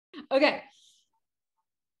Okay.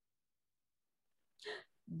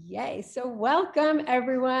 Yay. So welcome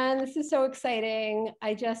everyone. This is so exciting.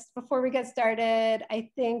 Before we get started, I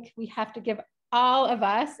think we have to give all of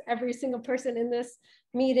us, every single person in this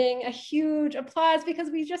meeting, a huge applause because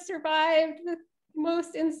we just survived the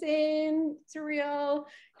most insane, surreal,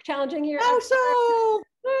 challenging year.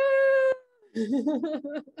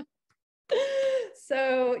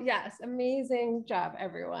 So yes, amazing job,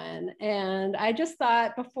 everyone. And I just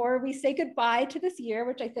thought before we say goodbye to this year,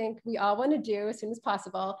 which I think we all want to do as soon as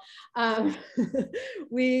possible,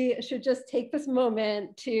 we should just take this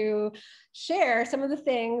moment to share some of the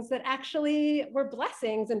things that actually were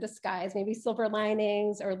blessings in disguise, maybe silver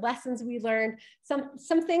linings or lessons we learned,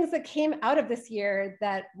 some things that came out of this year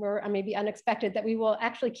that were maybe unexpected that we will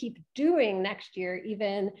actually keep doing next year,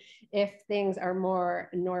 even if things are more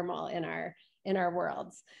normal in our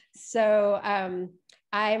worlds. So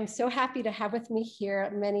I'm so happy to have with me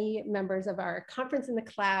here many members of our Conference in the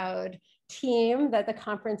Cloud team. That the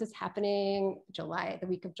conference is happening the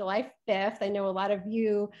week of July 5th. I know a lot of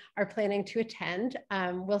you are planning to attend.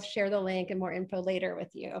 We'll share the link and more info later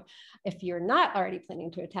with you if you're not already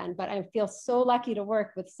planning to attend, but I feel so lucky to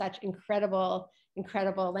work with such incredible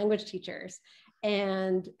language teachers.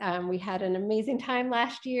 And we had an amazing time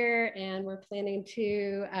last year, and we're planning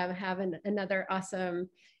to have another awesome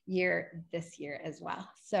year this year as well.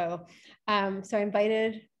 So, so I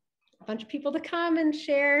invited a bunch of people to come and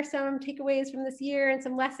share some takeaways from this year and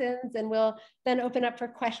some lessons, and we'll then open up for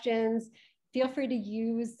questions. Feel free to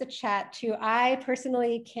use the chat too. I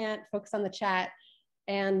personally can't focus on the chat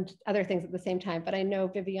and other things at the same time, but I know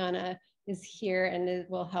Viviana is here and it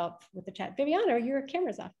will help with the chat. Viviana, your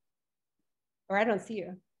camera's off. Or I don't see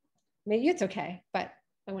you. Maybe it's okay, but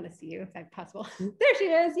I want to see you if that's possible. There she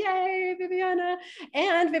is. Yay, Viviana.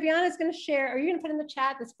 And Viviana is going to share. Are you going to put in the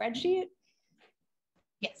chat the spreadsheet?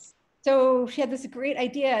 Yes. So she had this great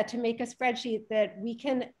idea to make a spreadsheet that we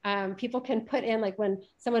can, people can put in, like when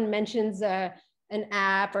someone mentions an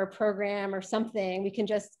app or a program or something, we can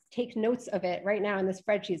just take notes of it right now in the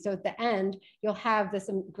spreadsheet. So at the end, you'll have this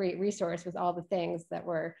great resource with all the things that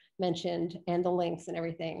were mentioned and the links and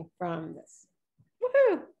everything from this.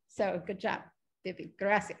 Woohoo! So good job, Vivi.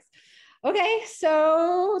 Gracias. Okay,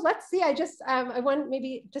 so let's see. I want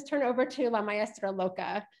maybe just turn over to La Maestra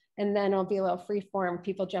Loca, and then it'll be a little free form,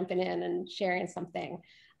 people jumping in and sharing something.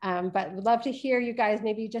 But we'd love to hear you guys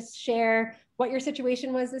maybe just share what your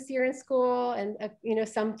situation was this year in school and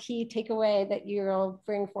some key takeaway that you'll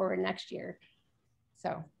bring forward next year.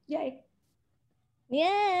 So yay.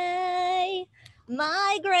 Yay.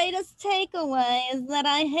 My greatest takeaway is that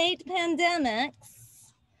I hate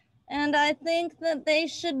pandemics, and I think that they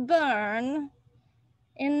should burn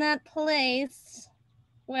in that place,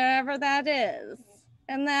 wherever that is,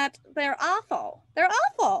 and that they're awful. They're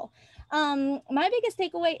awful. My biggest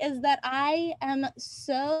takeaway is that I am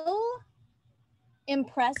so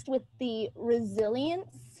impressed with the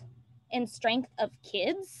resilience and strength of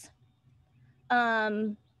kids.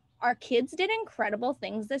 Our kids did incredible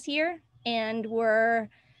things this year, and were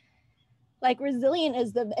like, resilient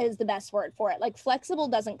is the best word for it. Like, flexible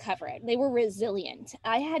doesn't cover it. They were resilient.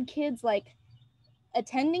 I had kids like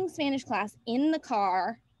attending Spanish class in the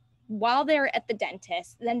car while they're at the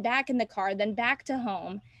dentist, then back in the car, then back to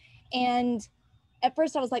home. And at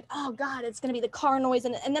first I was like, oh God, it's gonna be the car noise.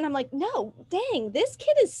 And then I'm like, no, dang, this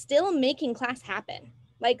kid is still making class happen.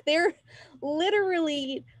 Like, they're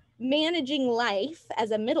literally managing life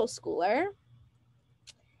as a middle schooler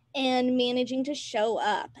and managing to show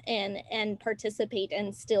up and participate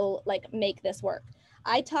and still like make this work.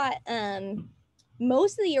 I taught,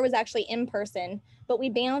 most of the year was actually in person, but we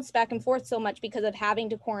bounced back and forth so much because of having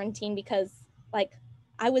to quarantine, because like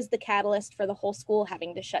I was the catalyst for the whole school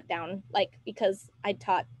having to shut down, like because I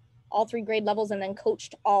taught all 3 grade levels and then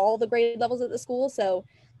coached all the grade levels at the school. So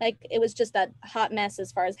like it was just a hot mess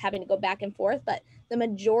as far as having to go back and forth. But the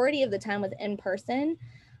majority of the time was in person.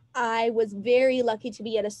 I was very lucky to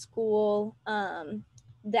be at a school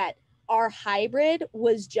that our hybrid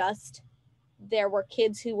was just, there were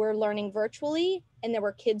kids who were learning virtually and there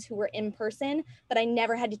were kids who were in person, but I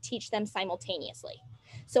never had to teach them simultaneously.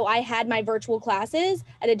 So I had my virtual classes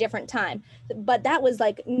at a different time, but that was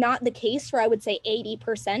like not the case for, I would say,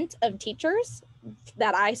 80% of teachers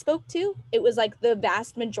that I spoke to. It was like the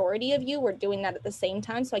vast majority of you were doing that at the same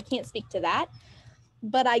time. So I can't speak to that,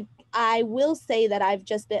 but I will say that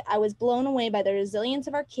I was blown away by the resilience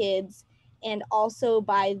of our kids, and also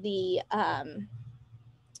by the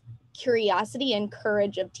curiosity and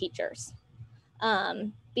courage of teachers.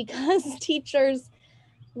 Because teachers,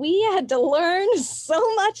 we had to learn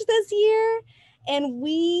so much this year, and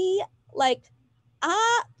we like,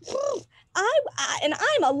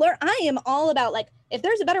 I am all about, like, if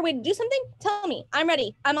there's a better way to do something, tell me, I'm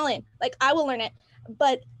ready, I'm all in, like, I will learn it.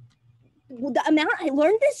 But the amount I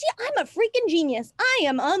learned this year, I'm a freaking genius. I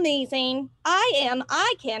am amazing.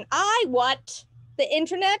 What? The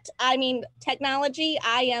internet, I mean, technology,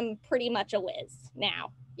 I am pretty much a whiz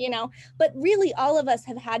now, you know? But really, all of us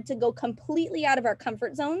have had to go completely out of our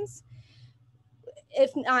comfort zones,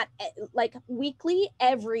 if not like weekly,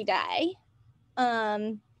 every day,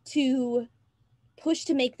 to push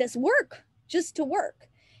to make this work, just to work.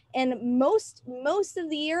 And most of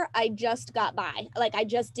the year, I just got by. Like, I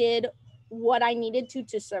just did what I needed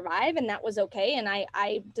to survive, and that was okay. And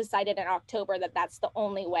I decided in October that that's the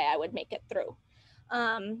only way I would make it through.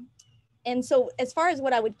 And so as far as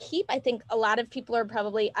what I would keep, I think a lot of people are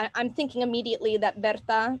probably, I'm thinking immediately that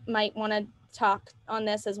Bertha might want to talk on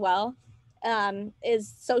this as well,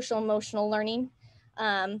 is social emotional learning.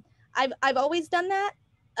 I've always done that.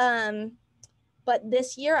 But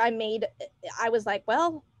this year I was like,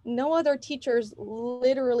 well, no other teachers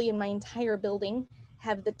literally in my entire building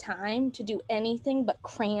have the time to do anything but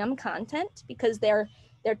cram content, because their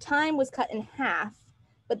time was cut in half,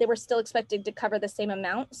 but they were still expected to cover the same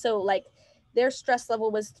amount. So like their stress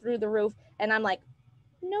level was through the roof. And I'm like,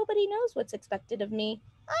 nobody knows what's expected of me.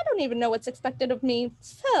 I don't even know what's expected of me.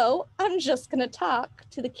 So I'm just gonna talk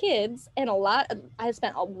to the kids. And I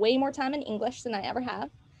spent way more time in English than I ever have.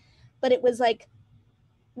 But it was like,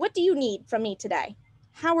 what do you need from me today?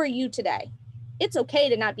 How are you today? It's okay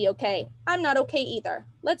to not be okay. I'm not okay either.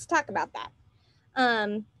 Let's talk about that.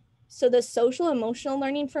 So the social emotional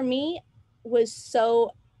learning for me was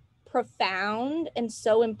so profound and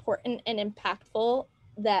so important and impactful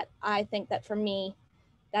that I think that for me,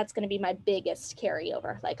 that's going to be my biggest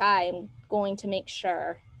carryover. Like, I am going to make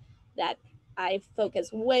sure that I focus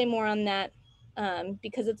way more on that,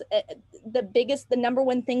 because it's the number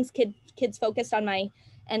one things kids focused on my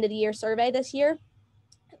end of the year survey this year.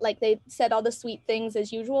 Like, they said all the sweet things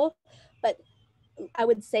as usual, but I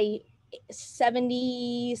would say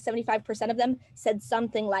 75% of them said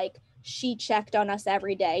something like, she checked on us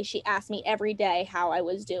every day. She asked me every day how I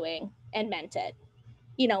was doing and meant it.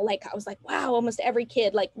 You know, like, I was like, wow, almost every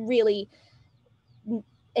kid like really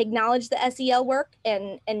acknowledged the SEL work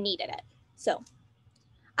and needed it. So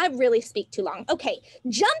I really speak too long. Okay,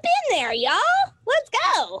 jump in there, y'all. Let's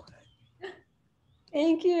go.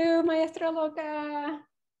 Thank you, Maestra Loca.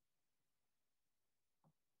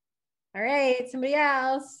 All right, somebody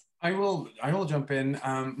else. I will jump in.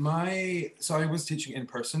 So I was teaching in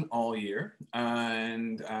person all year,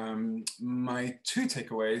 and my two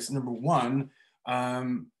takeaways. Number one,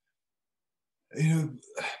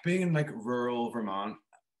 being in like rural Vermont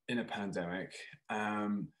in a pandemic, I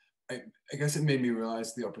guess it made me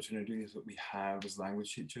realize the opportunities that we have as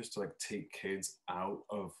language teachers to like take kids out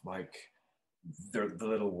of like the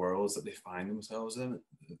little worlds that they find themselves in,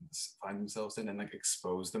 and like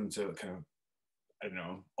expose them to kind of, I don't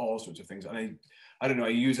know, all sorts of things. And I don't know, I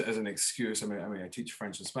use it as an excuse. I mean, I teach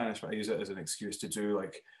French and Spanish, but I use it as an excuse to do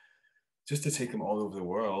like, just to take them all over the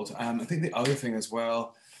world. I think the other thing as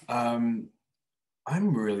well, I'm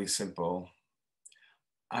really simple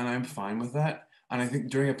and I'm fine with that. And I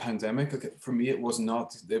think during a pandemic, like, for me, it was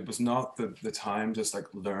not the time to just like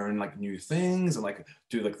learn like new things and like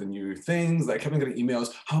do like the new things. Like, I kept on getting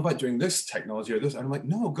emails, how about doing this technology or this? And I'm like,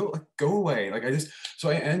 no, go away. Like, so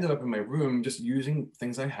I ended up in my room just using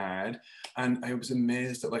things I had. And I was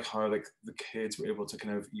amazed at like how like the kids were able to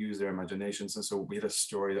kind of use their imaginations. And so we had a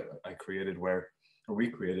story that I created where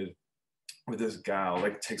this gal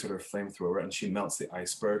like takes out her flamethrower and she melts the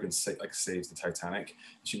iceberg and saves the Titanic.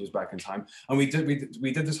 She goes back in time, and we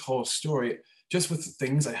did this whole story just with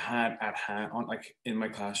things I had at hand on like in my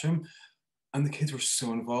classroom, and the kids were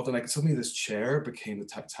so involved. And like suddenly this chair became the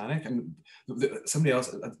Titanic, and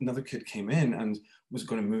another kid came in and was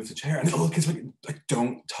going to move the chair, and all the kids were like,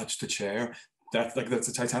 don't touch the chair. That's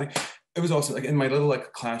the Titanic. It was also like in my little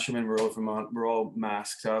like classroom in rural Vermont, we're all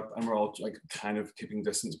masked up and we're all like kind of keeping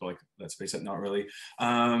distance, but like, let's face it, not really.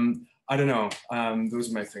 I don't know. Those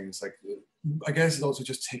are my things. Like, I guess it's also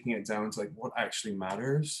just taking it down to like what actually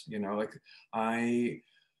matters. You know, like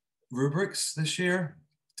rubrics this year,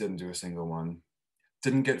 didn't do a single one.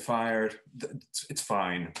 Didn't get fired. It's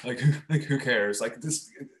fine. Like who cares? Like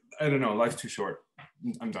this, I don't know. Life's too short.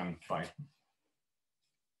 I'm done. Bye.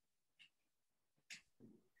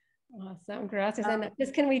 Awesome, gracias. And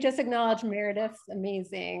can we just acknowledge Meredith's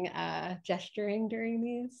amazing gesturing during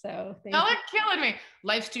these? So thank you. Y'all are killing me.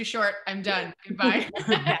 Life's too short. I'm done. Goodbye.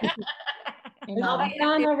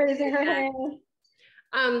 Donna raising her hand.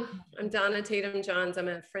 I'm Donna Tatum-Johns. I'm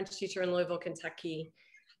a French teacher in Louisville, Kentucky.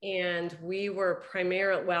 And we were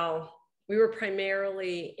We were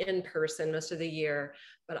primarily in person most of the year,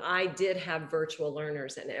 but I did have virtual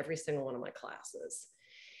learners in every single one of my classes.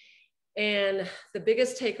 And the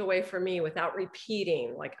biggest takeaway for me, without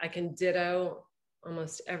repeating, like I can ditto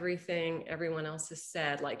almost everything everyone else has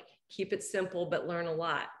said, like keep it simple, but learn a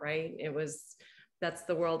lot, right? That's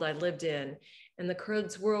the world I lived in. And the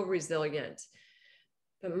kids were resilient.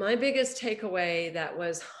 But my biggest takeaway that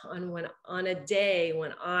was on a day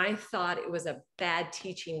when I thought it was a bad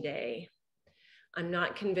teaching day, I'm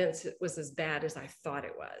not convinced it was as bad as I thought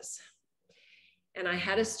it was. And I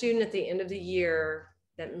had a student at the end of the year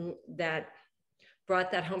that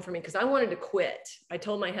brought that home for me because I wanted to quit. I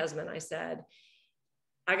told my husband, I said,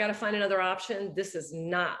 I got to find another option. This is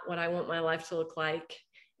not what I want my life to look like.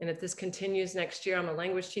 And if this continues next year, I'm a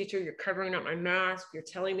language teacher, you're covering up my mask, you're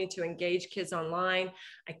telling me to engage kids online.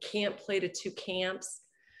 I can't play to two camps.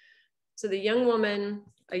 So the young woman,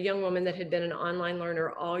 a young woman that had been an online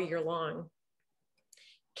learner all year long,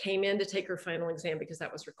 came in to take her final exam because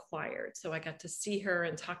that was required. So I got to see her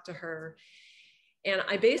and talk to her. And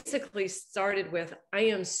I basically started with, I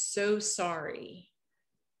am so sorry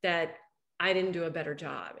that I didn't do a better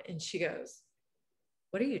job. And she goes,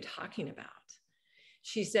 what are you talking about?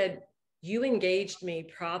 She said, you engaged me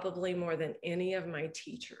probably more than any of my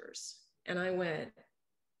teachers. And I went,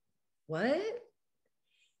 what?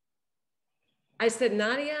 I said,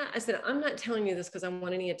 Nadia, I said, I'm not telling you this because I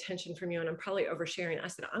want any attention from you and I'm probably oversharing. I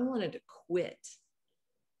said, I wanted to quit.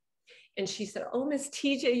 And she said, oh, Miss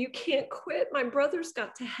TJ, you can't quit. My brother's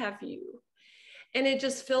got to have you. And it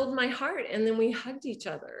just filled my heart. And then we hugged each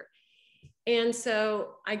other. And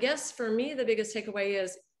so I guess for me, the biggest takeaway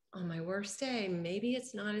is on my worst day, maybe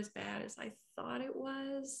it's not as bad as I thought it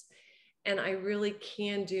was. And I really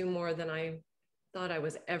can do more than I thought I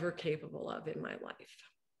was ever capable of in my life.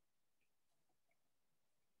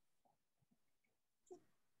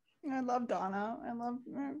 I love Donna. I love.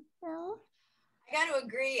 I got to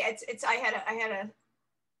agree. I had a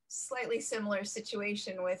slightly similar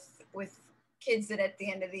situation with kids that at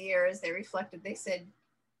the end of the year, as they reflected, they said,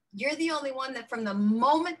 "You're the only one that from the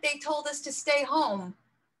moment they told us to stay home,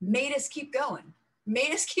 made us keep going,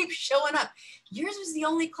 made us keep showing up. Yours was the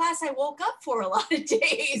only class I woke up for a lot of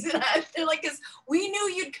days." And they're like, "'Cause we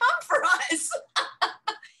knew you'd come for us."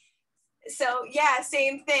 So yeah,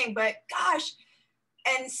 same thing. But gosh.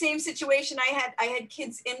 And same situation, I had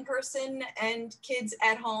kids in person and kids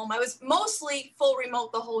at home. I was mostly full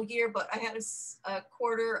remote the whole year, but I had a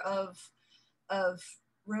quarter of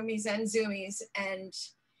roomies and zoomies, and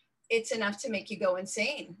it's enough to make you go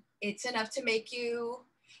insane. It's enough to make you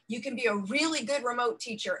can be a really good remote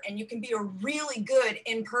teacher and you can be a really good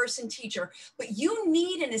in-person teacher, but you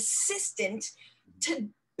need an assistant to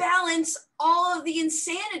balance all of the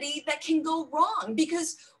insanity that can go wrong.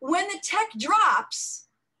 Because when the tech drops,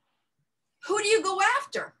 who do you go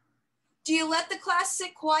after? Do you let the class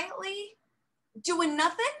sit quietly doing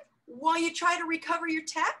nothing while you try to recover your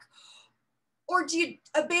tech? Or do you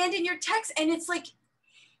abandon your techs? And it's like,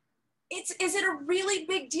 is it a really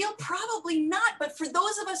big deal? Probably not. But for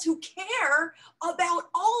those of us who care about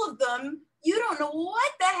all of them, you don't know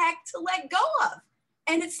what the heck to let go of.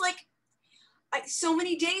 And it's like, so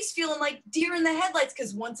many days feeling like deer in the headlights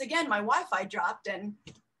because once again, my Wi-Fi dropped and,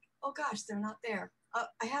 oh gosh, they're not there.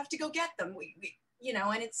 I have to go get them. We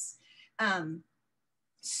and it's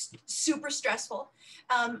super stressful.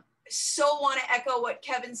 So want to echo what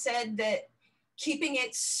Kevin said, that keeping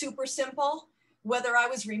it super simple, whether I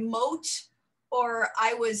was remote or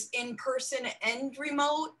I was in person and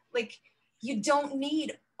remote, like you don't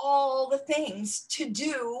need all the things to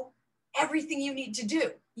do everything you need to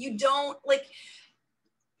do. You don't like,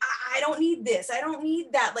 I don't need this. I don't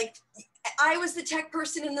need that. Like I was the tech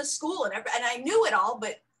person in the school and I knew it all,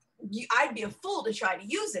 but I'd be a fool to try to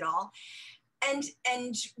use it all.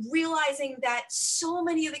 And realizing that so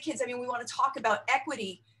many of the kids, I mean, we want to talk about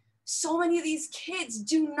equity. So many of these kids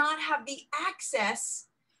do not have the access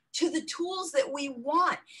to the tools that we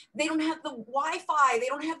want. They don't have the Wi-Fi, they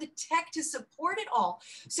don't have the tech to support it all.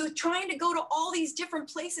 So trying to go to all these different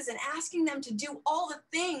places and asking them to do all the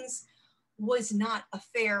things was not a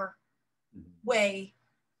fair way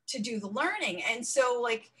to do the learning. And so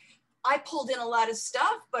like, I pulled in a lot of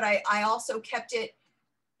stuff, but I also kept it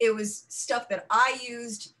was stuff that I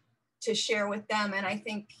used to share with them. And I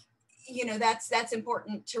think, that's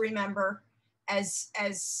important to remember as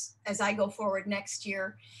I go forward next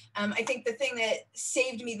year. I think the thing that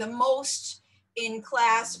saved me the most in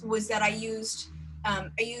class was that I used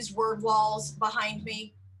word walls behind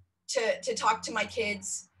me to talk to my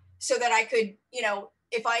kids so that I could,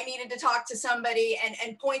 if I needed to talk to somebody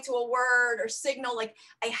and point to a word or signal, like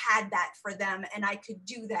I had that for them and I could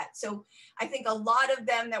do that. So I think a lot of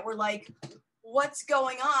them that were like, what's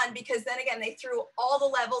going on? Because then again, they threw all the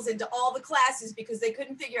levels into all the classes because they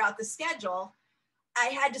couldn't figure out the schedule. I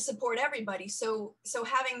had to support everybody. So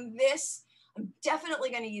having this, I'm definitely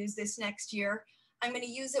going to use this next year. I'm going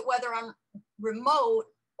to use it whether I'm remote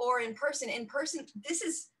or in person. In person, this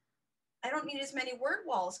is, I don't need as many word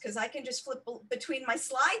walls because I can just flip between my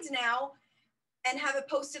slides now and have it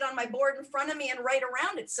posted on my board in front of me and write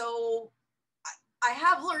around it. So I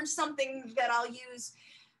have learned something that I'll use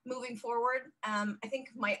moving forward. I think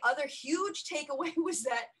my other huge takeaway was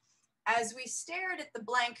that as we stared at the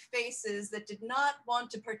blank faces that did not want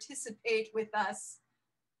to participate with us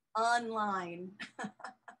online,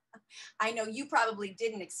 I know you probably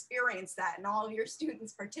didn't experience that and all of your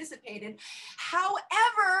students participated.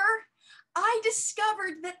 However, I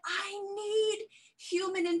discovered that I need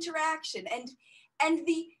human interaction and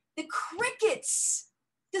the crickets,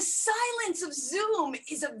 the silence of Zoom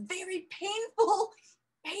is a very painful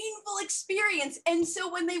experience. And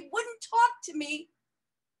so when they wouldn't talk to me,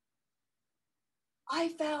 I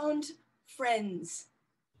found friends.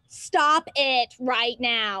 Stop it right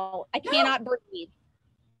now. I cannot breathe.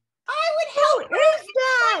 I would help Who is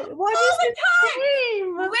that? What all is the his time.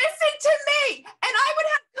 name? Listen to me. And I would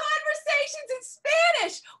have conversations in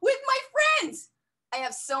Spanish with my friends. I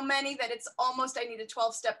have so many that it's almost, I need a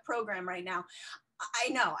 12-step program right now. I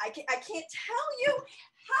know, I can't tell you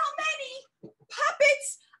how many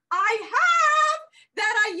puppets I have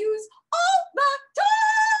that I use all the time.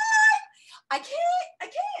 I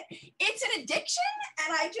can't. It's an addiction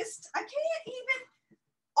and I can't even.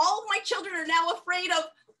 All of my children are now afraid of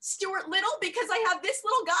Stuart Little because I have this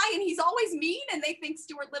little guy and he's always mean and they think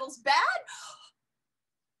Stuart Little's bad.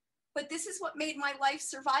 But this is what made my life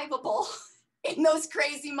survivable in those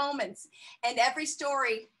crazy moments. And every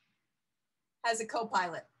story has a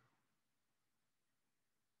co-pilot.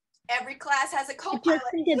 Every class has a co-pilot. I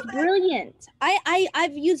just think it's brilliant.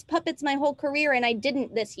 I've used puppets my whole career and I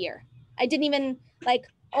didn't this year. I didn't even like,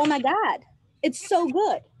 oh my God, it's so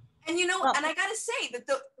good. And you know, and I gotta say that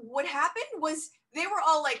what happened was they were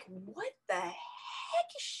all like, what the heck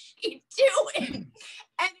is she doing?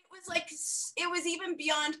 And it was like, it was even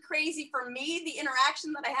beyond crazy for me, the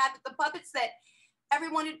interaction that I had with the puppets, that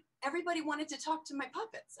everybody wanted to talk to my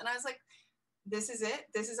puppets. And I was like, this is it.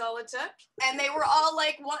 This is all it took. And they were all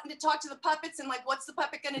like wanting to talk to the puppets and like, what's the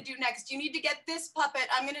puppet going to do next? You need to get this puppet.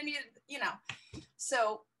 I'm going to need, you know,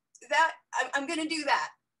 so that I'm going to do that.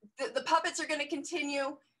 The puppets are going to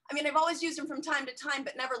continue. I mean, I've always used them from time to time,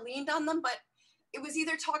 but never leaned on them. But it was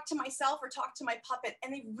either talk to myself or talk to my puppet.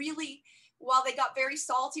 And they really, while they got very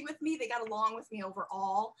salty with me, they got along with me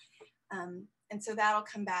overall. And so that'll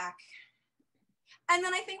come back. And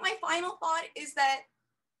then I think my final thought is that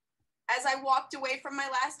as I walked away from my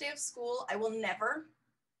last day of school, I will never,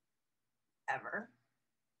 ever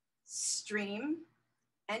stream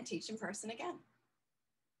and teach in person again.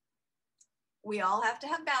 We all have to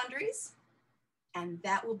have boundaries, and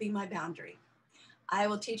that will be my boundary. I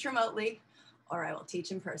will teach remotely or I will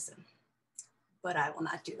teach in person, but I will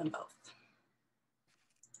not do them both.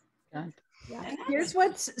 Yeah. Here's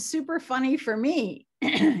what's super funny for me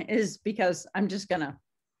is because I'm just gonna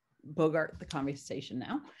bogart the conversation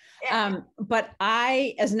now. Yeah. But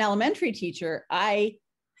I, as an elementary teacher, I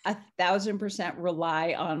 1000%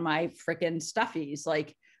 rely on my freaking stuffies.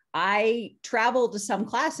 Like I travel to some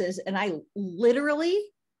classes and I literally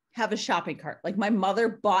have a shopping cart. Like my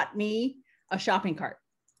mother bought me a shopping cart,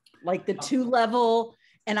 like the 2-level.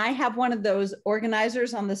 And I have one of those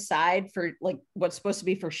organizers on the side for like what's supposed to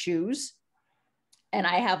be for shoes. And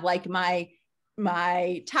I have like my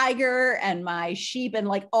tiger and my sheep and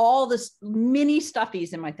like all this mini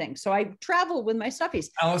stuffies in my thing. So I travel with my stuffies.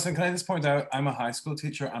 Allison, can I just point out, I'm a high school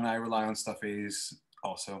teacher and I rely on stuffies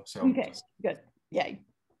also. So okay, good. Yeah.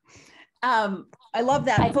 I love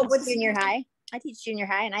that. I teach junior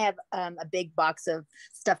high. And I have a big box of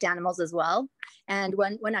stuffed animals as well. And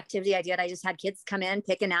one activity I did, I just had kids come in,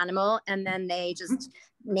 pick an animal, and then they just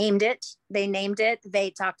named it. They named it. They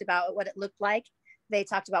talked about what it looked like. They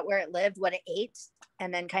talked about where it lived, what it ate,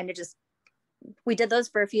 and then kind of just, we did those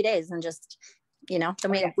for a few days and just, you know,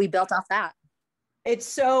 then we built off that. It's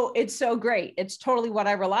so great. It's totally what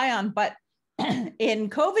I rely on. But in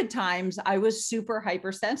COVID times, I was super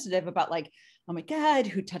hypersensitive about like, oh my God,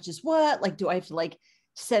 who touches what? Like, do I have to like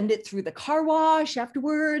send it through the car wash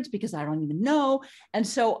afterwards? Because I don't even know. And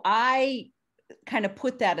so I kind of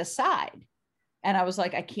put that aside and I was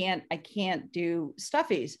like, I can't do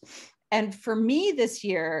stuffies. And for me this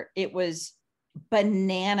year, it was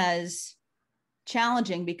bananas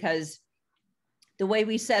challenging because the way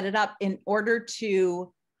we set it up, in order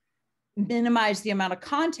to minimize the amount of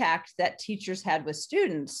contact that teachers had with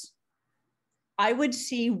students, I would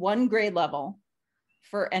see one grade level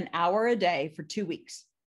for an hour a day for 2 weeks.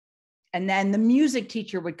 And then the music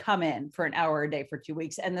teacher would come in for an hour a day for 2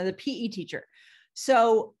 weeks, and then the PE teacher.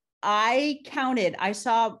 So I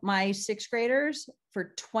saw my sixth graders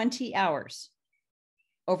for 20 hours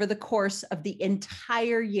over the course of the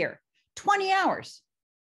entire year. 20 hours.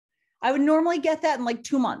 I would normally get that in like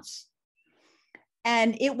 2 months.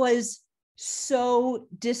 And it was so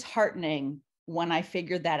disheartening when I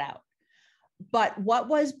figured that out. But what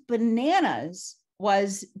was bananas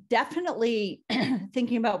was definitely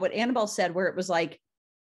thinking about what Annabelle said, where it was like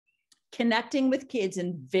connecting with kids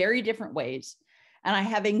in very different ways. And I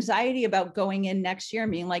have anxiety about going in next year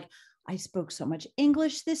and being like, I spoke so much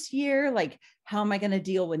English this year. Like, how am I going to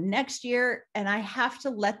deal with next year? And I have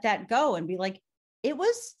to let that go and be like, it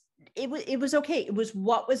was okay. It was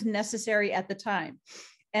what was necessary at the time.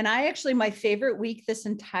 And my favorite week this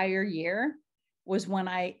entire year was when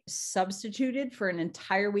I substituted for an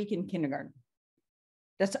entire week in kindergarten.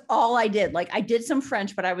 That's all I did. Like, I did some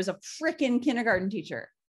French, but I was a freaking kindergarten teacher.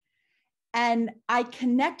 And I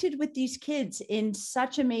connected with these kids in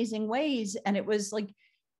such amazing ways. And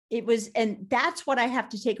and that's what I have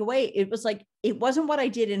to take away. It was like, it wasn't what I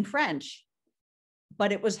did in French,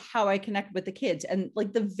 but it was how I connected with the kids. And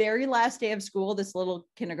like the very last day of school, this little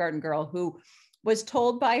kindergarten girl who was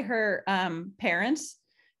told by her parents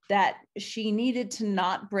that she needed to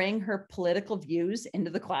not bring her political views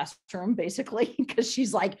into the classroom, basically, because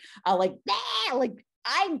she's like,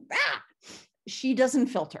 she doesn't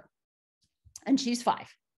filter. And she's 5.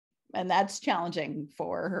 And that's challenging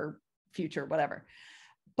for her future, whatever.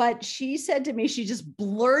 But she said to me, she just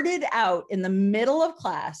blurted out in the middle of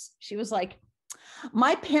class. She was like,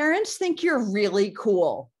 my parents think you're really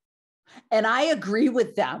cool. And I agree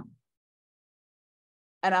with them.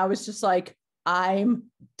 And I was just like, I'm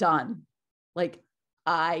done. Like,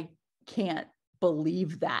 I can't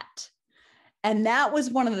believe that. And that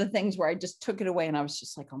was one of the things where I just took it away and I was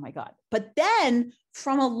just like, oh my God. But then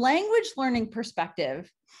from a language learning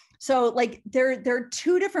perspective, so like there are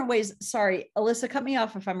 2 different ways. Sorry, Elissa, cut me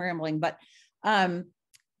off if I'm rambling, but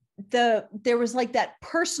there was like that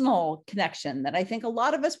personal connection that I think a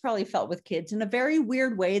lot of us probably felt with kids in a very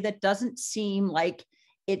weird way that doesn't seem like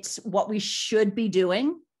it's what we should be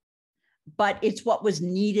doing, but it's what was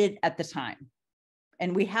needed at the time.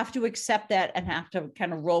 And we have to accept that and have to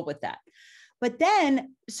kind of roll with that. But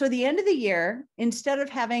then, so the end of the year, instead of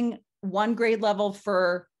having one grade level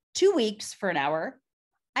for 2 weeks for an hour,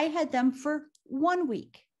 I had them for 1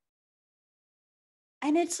 week.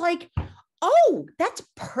 And it's like, oh, that's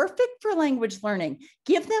perfect for language learning.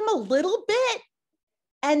 Give them a little bit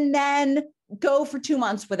and then go for 2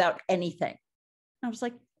 months without anything. I was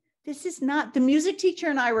like, this is not, the music teacher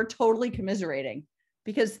and I were totally commiserating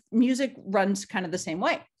because music runs kind of the same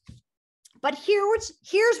way. But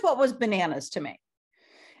here's what was bananas to me.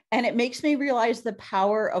 And it makes me realize the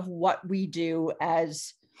power of what we do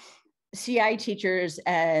as CI teachers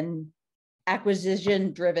and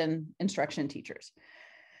acquisition-driven instruction teachers.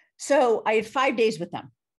 So I had 5 days with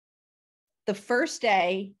them. The first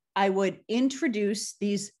day, I would introduce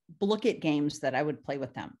these Blook-It games that I would play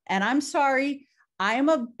with them. And I'm sorry, I am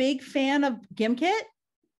a big fan of Gimkit,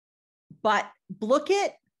 but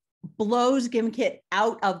Blook-It blows Gimkit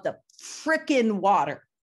out of the frickin' water.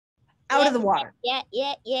 Out of the water. Yeah.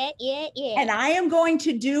 And I am going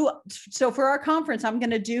to do, so for our conference, I'm going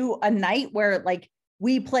to do a night where like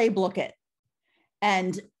we play Blook-It.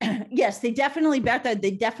 And yes, Bertha,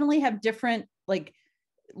 they definitely have different like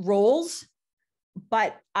roles,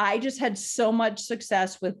 but I just had so much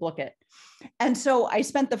success with Blook-It. And so I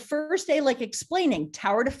spent the first day like explaining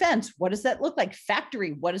tower defense. What does that look like?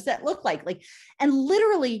 Factory. What does that look like? And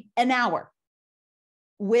literally an hour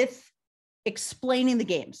with explaining the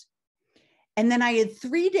games. And then I had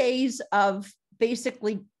 3 days of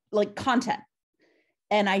basically like content.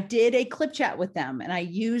 And I did a clip chat with them and I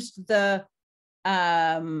used the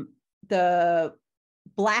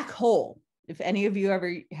black hole. If any of you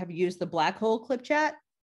ever have used the black hole clip chat,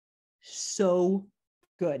 so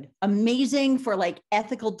good. Amazing for like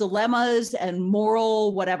ethical dilemmas and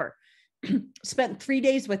moral, whatever. Spent 3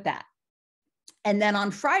 days with that. And then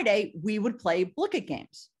on Friday, we would play Blook-It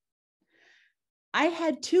games. I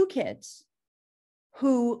had 2 kids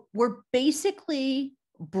who were basically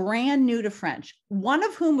brand new to French, one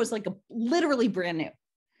of whom was like literally brand new.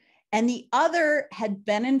 And the other had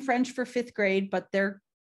been in French for 5th grade, but their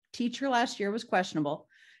teacher last year was questionable.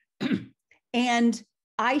 And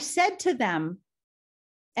I said to them,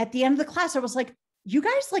 at the end of the class, I was like, you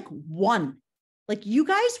guys like won. Like you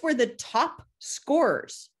guys were the top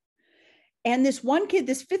scorers. And this one kid,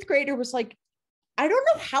 this fifth grader was like, I don't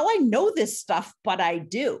know how I know this stuff, but I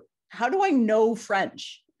do. How do I know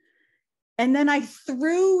French? And then I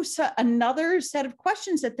threw another set of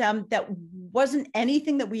questions at them that wasn't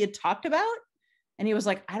anything that we had talked about. And he was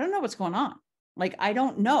like, I don't know what's going on. Like, I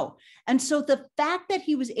don't know. And so the fact that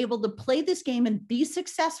he was able to play this game and be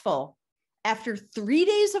successful after 3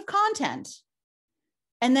 days of content,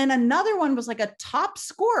 and then another one was like a top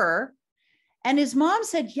scorer. And his mom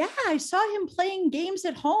said, yeah, I saw him playing games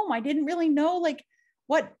at home. I didn't really know like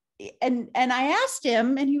what, and I asked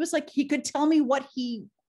him and he was like, he could tell me what he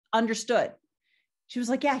understood. She was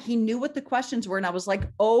like, yeah, he knew what the questions were. And I was like,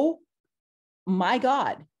 oh my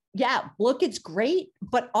God. Yeah, look, it's great.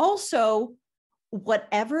 But also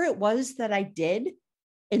whatever it was that I did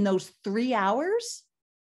in those 3 hours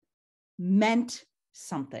meant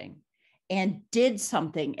something and did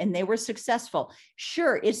something, and they were successful.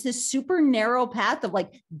 Sure, it's this super narrow path of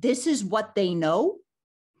like, this is what they know.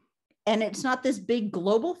 And it's not this big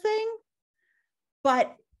global thing.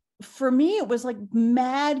 But for me, it was like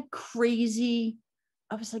mad crazy.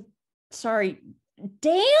 I was like, sorry,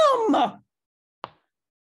 damn.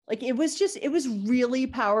 Like it was really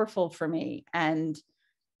powerful for me. And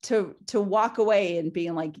to walk away and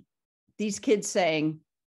being like, these kids saying,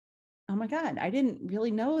 oh my God, I didn't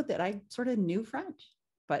really know that I sort of knew French.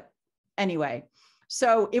 But anyway,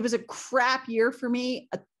 so it was a crap year for me,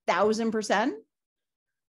 1,000%.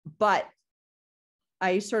 But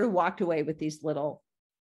I sort of walked away with these little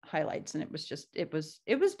highlights, and it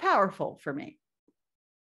was powerful for me.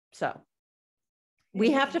 So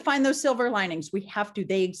we have to find those silver linings. We have to,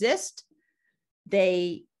 they exist.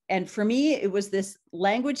 And for me, it was this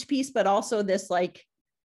language piece, but also this like,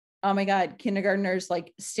 oh my God, kindergartners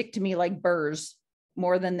like stick to me like burrs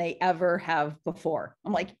more than they ever have before.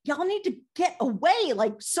 I'm like, y'all need to get away,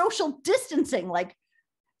 like social distancing, like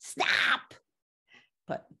stop.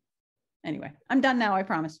 But anyway, I'm done now, I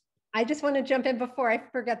promise. I just want to jump in before I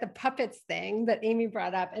forget the puppets thing that Amy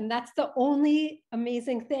brought up. And that's the only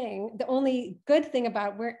amazing thing. The only good thing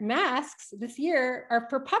about wearing masks this year are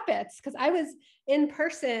for puppets. Because I was in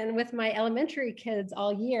person with my elementary kids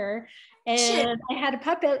all year. And I had a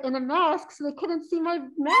puppet in a mask, so they couldn't see my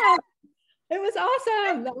mask. It was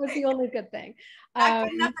awesome. That was the only good thing. Not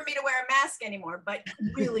good enough for me to wear a mask anymore, but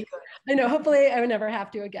really good. I know, hopefully I would never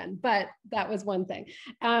have to again, but that was one thing.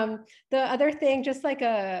 The other thing, just like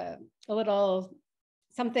a little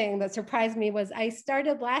something that surprised me, was I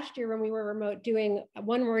started last year when we were remote doing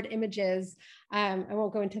one-word images. I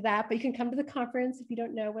won't go into that, but you can come to the conference if you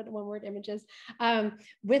don't know what one-word image is,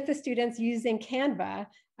 with the students using Canva,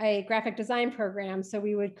 a graphic design program. So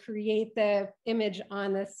we would create the image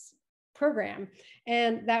on this program,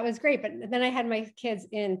 and that was great. But then I had my kids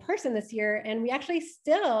in person this year, and we actually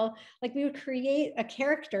still, like, we would create a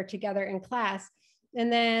character together in class,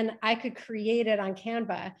 and then I could create it on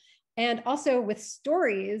Canva. And also with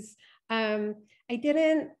stories, I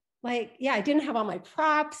didn't have all my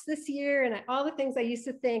props this year and all the things I used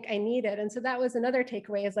to think I needed. And so that was another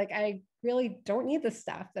takeaway, is like, I really don't need the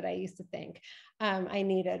stuff that I used to think I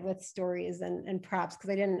needed with stories and props,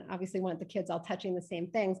 because I didn't obviously want the kids all touching the same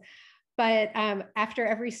things. But after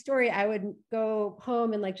every story, I would go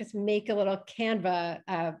home and like just make a little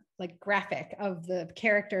Canva like graphic of the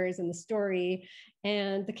characters and the story.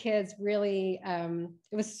 And the kids really,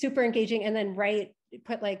 it was super engaging. And then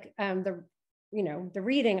put like the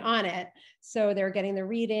reading on it. So they're getting the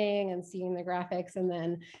reading and seeing the graphics. And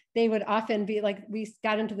then they would often be like, we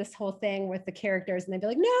got into this whole thing with the characters, and they'd be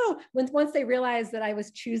like, no, once they realized that I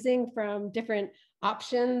was choosing from different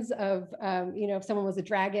options of, if someone was a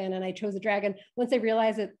dragon and I chose a dragon, once they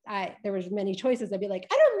realized that there was many choices, I'd be like,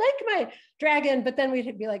 I don't like my dragon. But then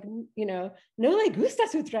we'd be like, no le gusta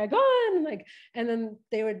su dragón. And then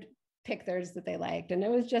they would pick theirs that they liked. And it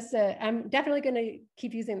was just I'm definitely going to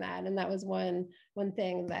keep using that. And that was one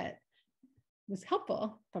thing that was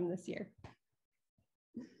helpful from this year.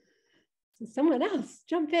 So someone else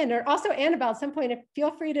jump in, or also Annabelle, at some point, feel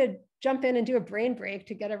free to jump in and do a brain break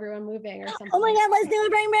to get everyone moving or something. Oh my God, let's do a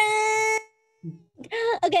brain break.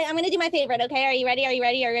 Okay, I'm going to do my favorite. Okay, are you ready? Are you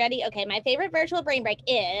ready? Are you ready? Okay, my favorite virtual brain break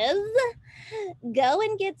is go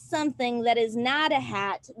and get something that is not a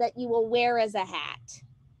hat that you will wear as a hat.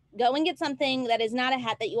 Go and get something that is not a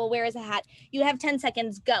hat that you will wear as a hat. You have 10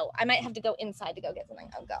 seconds. Go. I might have to go inside to go get something.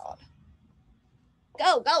 Oh God.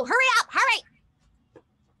 Go. Hurry up. Hurry.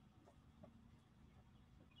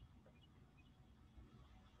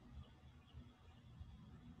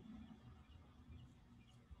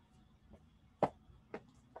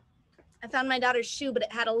 found my daughter's shoe, but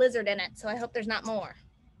it had a lizard in it. So I hope there's not more.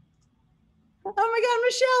 Oh my God,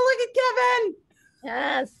 Michele, look at Kevin.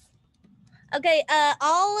 Yes. Okay,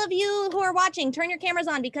 all of you who are watching, turn your cameras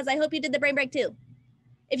on because I hope you did the brain break too.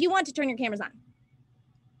 If you want to turn your cameras on.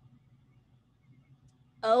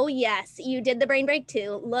 Oh yes, you did the brain break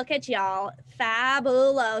too. Look at y'all,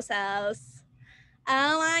 fabulosos.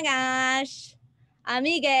 Oh my gosh,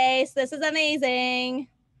 amigues, this is amazing.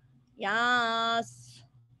 Yes.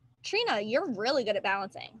 Trina, you're really good at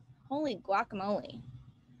balancing. Holy guacamole.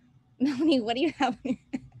 Melanie, what do you have in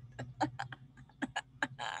your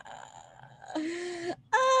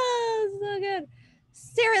Oh, so good.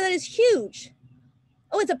 Sarah, that is huge.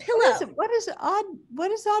 Oh, it's a pillow. What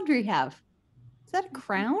does Audrey have? Is that a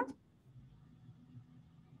crown?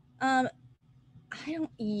 I don't,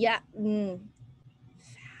 yeah.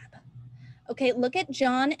 Fab. Okay, look at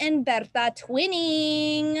John and Bertha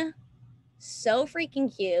twinning. So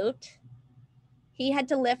freaking cute. He had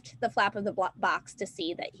to lift the flap of the box to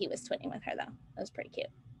see that he was twinning with her though. That was pretty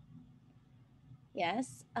cute.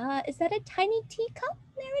 Yes. Is that a tiny teacup,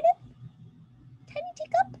 Meredith? Tiny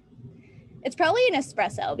teacup? It's probably an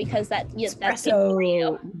espresso because that's Espresso. for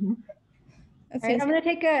you. Mm-hmm. All right, I'm going to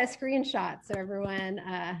take a screenshot so everyone.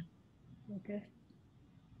 Okay.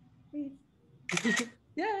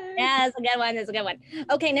 Yeah, it's a good one. It's a good one.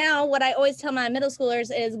 Okay, now what I always tell my middle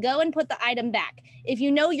schoolers is go and put the item back. If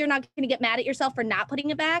you know you're not going to get mad at yourself for not putting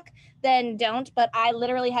it back, then don't. But I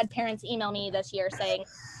literally had parents email me this year saying,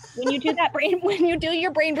 when you do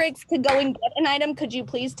your brain breaks to go and get an item, could you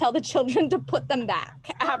please tell the children to put them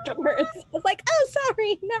back afterwards? I was like, oh,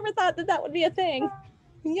 sorry, never thought that would be a thing.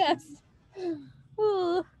 Yes.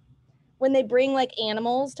 Ooh. When they bring like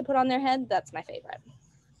animals to put on their head, that's my favorite.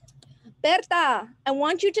 Bertha, I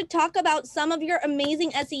want you to talk about some of your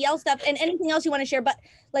amazing SEL stuff and anything else you want to share, but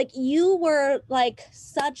like you were like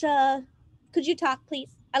could you talk please?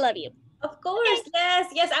 I love you. Of course,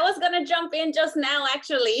 yes. I was gonna jump in just now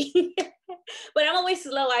actually, but I'm always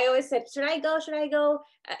slow. I always said, should I go?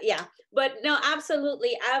 Yeah, but no,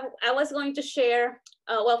 absolutely. I was going to share,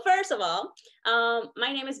 well, first of all,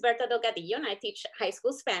 my name is Bertha Delgadillo and I teach high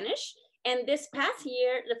school Spanish. And this past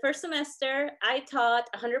year, the first semester, I taught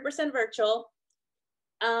 100% virtual.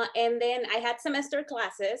 And then I had semester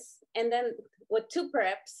classes and then with 2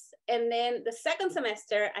 preps. And then the second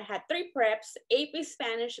semester, I had 3 preps, AP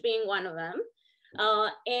Spanish being one of them.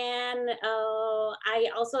 And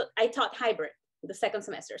I taught hybrid the second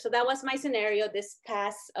semester. So that was my scenario this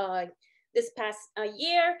past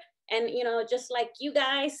year. And, you know, just like you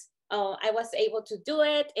guys, I was able to do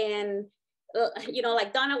it. And you know,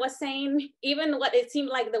 like Donna was saying, even what it seemed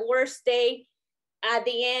like the worst day, at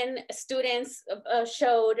the end, students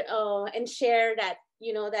showed and shared that,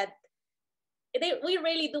 you know, that we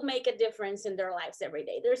really do make a difference in their lives every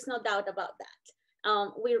day. There's no doubt about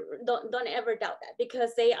that. We don't ever doubt that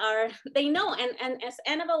because they know. And as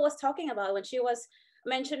Annabelle was talking about when she was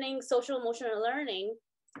mentioning social emotional learning,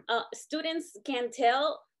 students can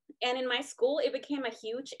tell. And in my school, it became a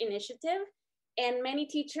huge initiative. And many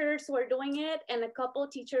teachers were doing it. And a couple of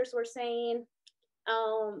teachers were saying,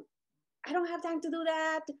 I don't have time to do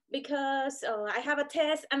that because I have a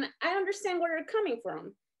test. And I understand where they're coming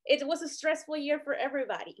from. It was a stressful year for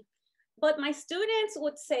everybody. But my students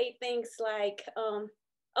would say things like, oh,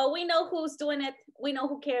 we know who's doing it. We know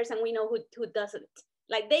who cares and we know who doesn't.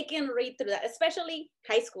 Like they can read through that, especially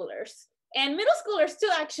high schoolers and middle schoolers too,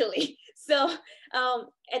 actually. So,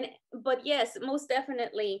 but yes, most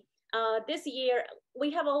definitely. This year,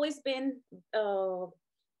 we have always been, I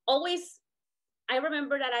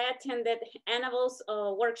remember that I attended Annabelle's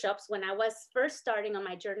workshops when I was first starting on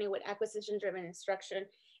my journey with acquisition-driven instruction.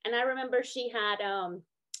 And I remember she had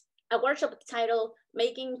a workshop titled,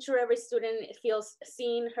 Making Sure Every Student Feels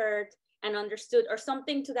Seen, Heard, and Understood, or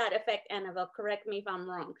something to that effect, Annabelle, correct me if I'm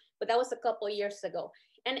wrong. But that was a couple of years ago.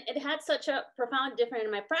 And it had such a profound difference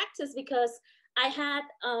in my practice because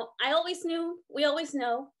we always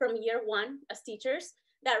know from year one as teachers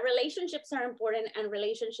that relationships are important and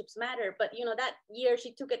relationships matter. But you know, that year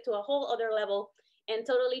she took it to a whole other level and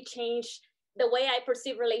totally changed the way I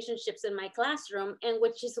perceive relationships in my classroom, and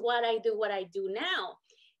which is what I do now.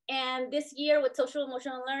 And this year with social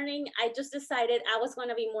emotional learning, I just decided I was going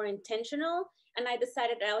to be more intentional. And I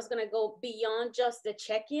decided that I was going to go beyond just the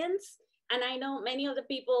check-ins. And I know many of the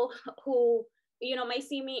people who, you know, may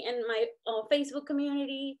see me in my Facebook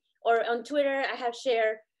community or on Twitter. I have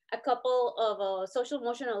shared a couple of social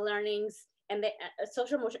emotional learnings and the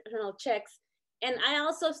social emotional checks. And I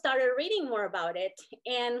also started reading more about it.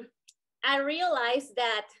 And I realized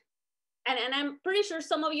that, and I'm pretty sure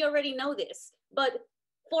some of you already know this, but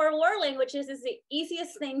for world languages, it's the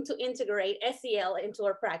easiest thing to integrate SEL into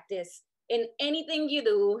our practice. In anything you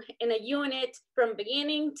do in a unit from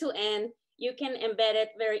beginning to end, you can embed it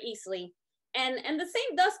very easily. And the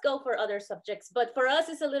same does go for other subjects, but for us,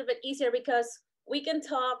 it's a little bit easier because we can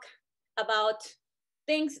talk about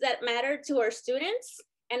things that matter to our students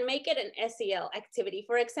and make it an SEL activity.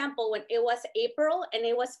 For example, when it was April and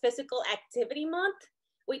it was physical activity month,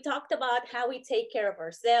 we talked about how we take care of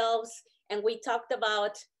ourselves, and we talked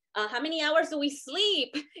about how many hours do we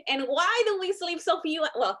sleep, and why do we sleep so few?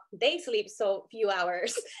 Well, they sleep so few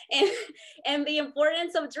hours, and the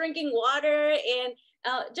importance of drinking water, and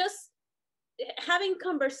just having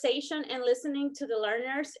conversation and listening to the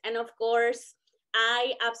learners. And of course,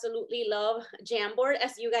 I absolutely love Jamboard.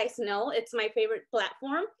 As you guys know, it's my favorite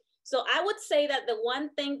platform. So I would say that the one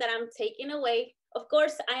thing that I'm taking away, of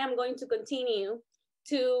course, I am going to continue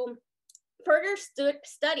to further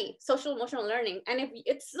study social emotional learning. And if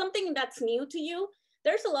it's something that's new to you,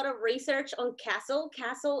 there's a lot of research on CASEL.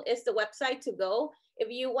 CASEL is the website to go if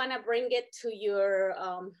you want to bring it to your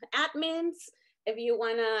admins, if you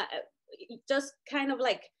want to just kind of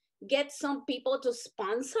like get some people to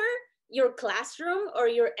sponsor your classroom or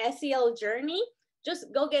your SEL journey, just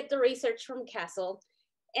go get the research from CASEL.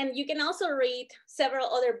 And you can also read several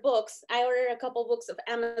other books. I ordered a couple books of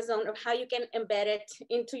Amazon of how you can embed it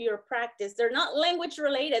into your practice. They're not language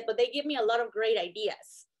related, but they give me a lot of great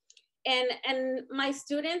ideas. And my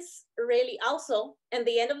students really also, in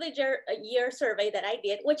the end of the year survey that I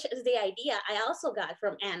did, which is the idea I also got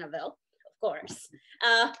from Annabelle, of course.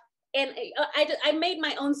 And I made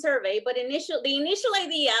my own survey, but the initial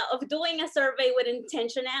idea of doing a survey with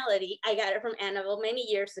intentionality, I got it from Annabelle many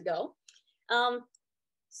years ago.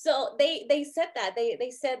 So they said that, they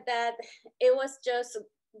said that it was just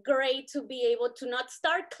great to be able to not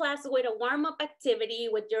start class with a warm-up activity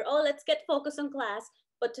with your, oh, let's get focused on class,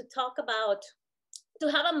 but to talk about, to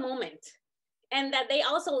have a moment, and that they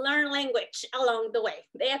also learn language along the way.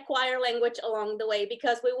 They acquire language along the way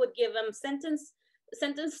because we would give them sentence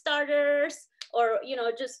starters, or, you know,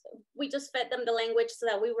 we just fed them the language so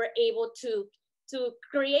that we were able to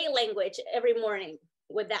create language every morning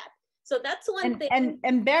with that. So that's one thing.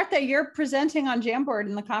 And Bertha, you're presenting on Jamboard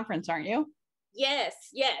in the conference, aren't you? Yes.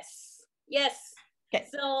 Okay.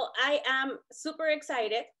 So I am super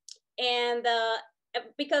excited, and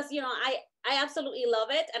because, you know, I absolutely love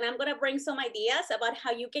it, and I'm gonna bring some ideas about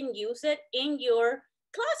how you can use it in your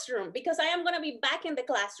classroom, because I am gonna be back in the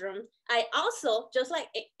classroom. I also, just like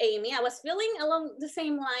Amy, I was feeling along the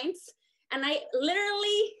same lines, and I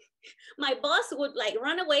literally, my boss would like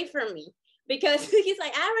run away from me, because he's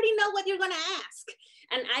like, I already know what you're gonna ask.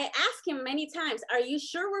 And I asked him many times, are you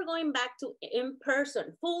sure we're going back to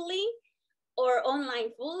in-person fully or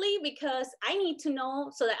online fully? Because I need to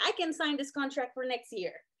know so that I can sign this contract for next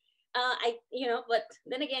year. But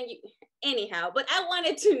then again, anyhow, but I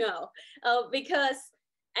wanted to know because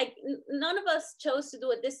none of us chose to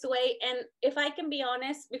do it this way. And if I can be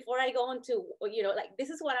honest, before I go into, you know, like, this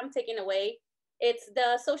is what I'm taking away. It's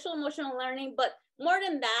the social emotional learning, but more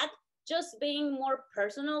than that, just being more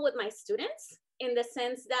personal with my students, in the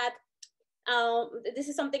sense that this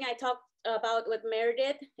is something I talked about with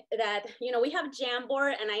Meredith, that, you know, we have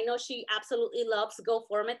Jamboard, and I know she absolutely loves Go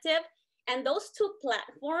Formative. And those two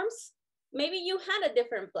platforms, maybe you had a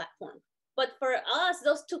different platform, but for us,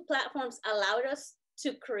 those two platforms allowed us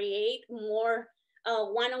to create more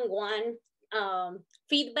one-on-one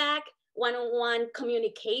feedback, one-on-one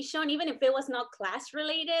communication, even if it was not class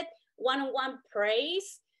related, one-on-one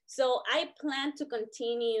praise. So I plan to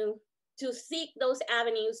continue to seek those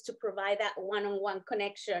avenues to provide that one-on-one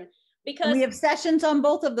connection, because we have sessions on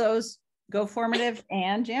both of those, Go Formative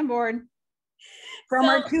and Jamboard, from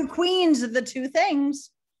our two queens of the two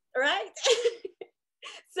things. Right.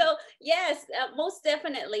 So yes, most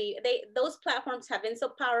definitely, those platforms have been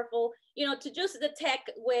so powerful, you know, to just the tech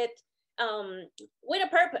with a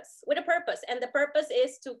purpose, and the purpose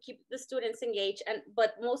is to keep the students engaged,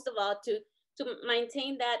 but most of all to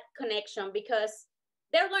maintain that connection, because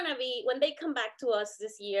they're gonna be, when they come back to us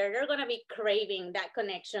this year, they're gonna be craving that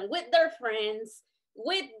connection with their friends,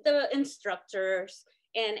 with the instructors,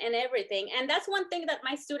 and everything. And that's one thing that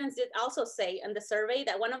my students did also say in the survey,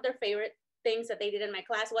 that one of their favorite things that they did in my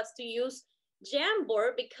class was to use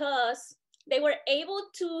Jamboard, because they were able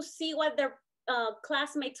to see what their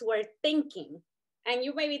classmates were thinking. And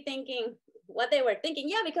you may be thinking what they were thinking.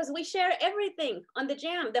 Yeah, because we share everything on the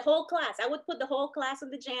Jam, the whole class. I would put the whole class on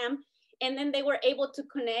the Jam, and then they were able to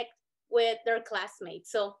connect with their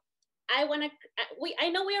classmates. So I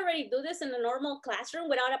know we already do this in the normal classroom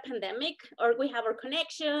without a pandemic, or we have our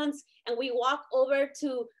connections and we walk over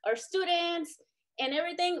to our students and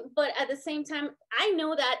everything. But at the same time, I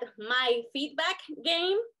know that my feedback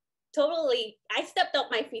game, totally, I stepped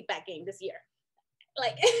up my feedback game this year.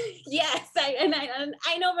 Like, yes,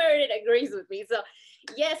 I know Meredith agrees with me. So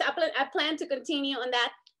yes, I plan to continue on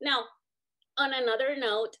that. Now, on another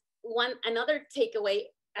note, another takeaway,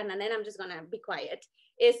 and then I'm just gonna be quiet,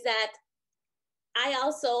 is that I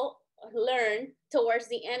also learned towards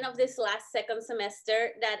the end of this last second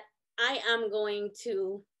semester that I am going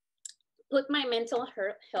to put my mental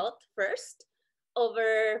health first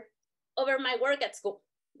over my work at school,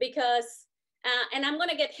 because and I'm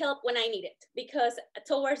gonna get help when I need it, because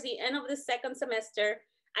towards the end of the second semester,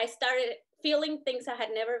 I started feeling things I had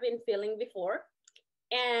never been feeling before.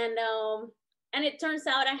 And it turns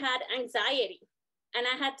out I had anxiety, and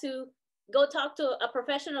I had to go talk to a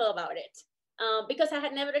professional about it, because I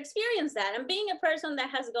had never experienced that. And being a person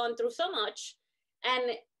that has gone through so much,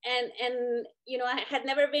 and you know, I had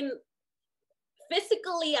never been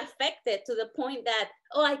physically affected to the point that,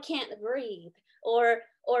 oh, I can't breathe, or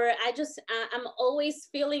I just, I'm always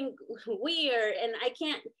feeling weird and I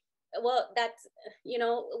can't, well, that's, you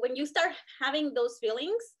know, when you start having those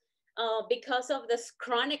feelings because of this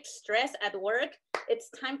chronic stress at work, it's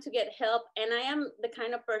time to get help. And I am the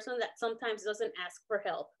kind of person that sometimes doesn't ask for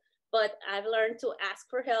help, but I've learned to ask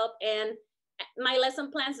for help, and my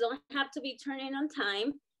lesson plans don't have to be turning on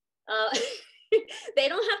time. They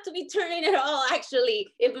don't have to be turning at all, actually,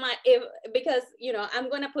 because, you know, I'm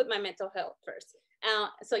gonna put my mental health first.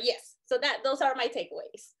 So yes, so those are my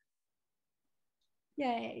takeaways.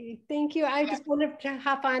 Yay, thank you. I just wanted to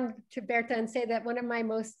hop on to Bertha and say that one of my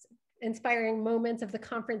most inspiring moments of the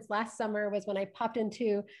conference last summer was when I popped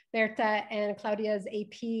into Bertha and Claudia's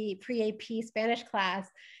pre-AP Spanish class,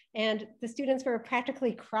 and the students were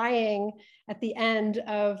practically crying at the end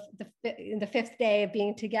of the fifth day of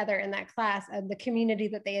being together in that class, and the community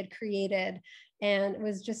that they had created. And it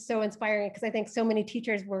was just so inspiring, because I think so many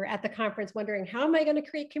teachers were at the conference wondering, how am I going to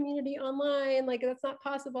create community online? Like, that's not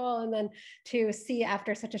possible. And then to see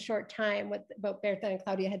after such a short time what Bertha and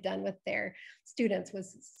Claudia had done with their students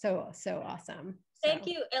was so, so awesome. Thank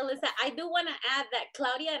you, Elissa. I do want to add that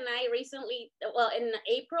Claudia and I recently, well, in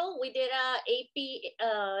April, we did a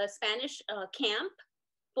AP Spanish camp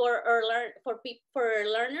for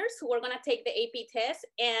learners who were going to take the AP test.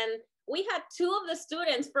 And we had two of the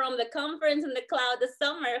students from the conference in the cloud this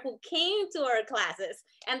summer who came to our classes.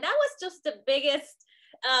 And that was just the biggest,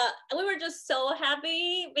 we were just so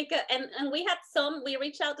happy, because, and we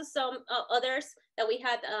reached out to some others that we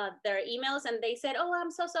had their emails, and they said, oh,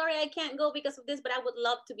 I'm so sorry, I can't go because of this, but I would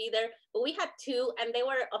love to be there. But we had two, and they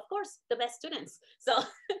were, of course, the best students. So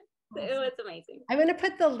it was amazing. I'm going to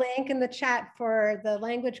put the link in the chat for the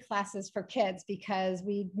language classes for kids, because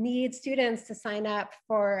we need students to sign up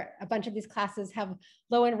for a bunch of these classes, have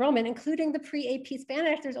low enrollment, including the pre-AP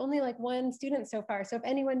Spanish. There's only like one student so far. So if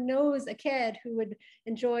anyone knows a kid who would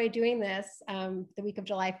enjoy doing this the week of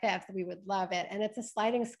July 5th, we would love it. And it's a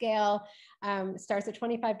sliding scale. It starts at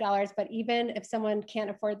 $25, but even if someone can't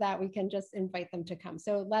afford that, we can just invite them to come.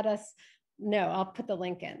 So let us know. I'll put the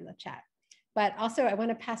link in the chat. But also, I want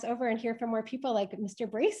to pass over and hear from more people like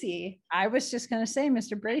Mr. Bracy. I was just going to say,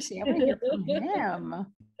 Mr. Bracy, I want to hear from him.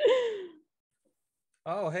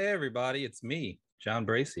 Oh, hey, everybody. It's me, John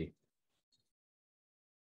Bracy.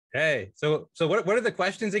 Hey, so what are the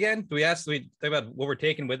questions again? Do we talk about what we're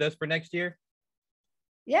taking with us for next year?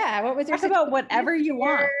 Yeah, what was your talk about whatever you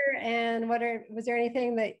want. And was there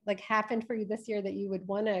anything that like happened for you this year that you would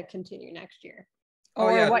want to continue next year?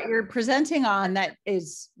 Or yeah, what you're presenting on that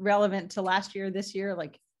is relevant to last year, this year,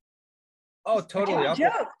 like. Oh, totally.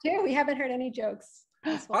 Jokes too. We haven't heard any jokes.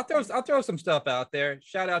 I'll throw some stuff out there.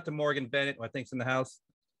 Shout out to Morgan Bennett, who I think's in the house.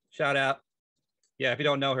 Shout out. Yeah, if you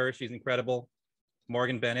don't know her, she's incredible.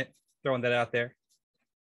 Morgan Bennett, throwing that out there.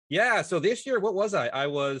 Yeah, so this year, what was I? I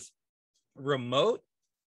was remote,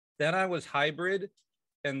 then I was hybrid,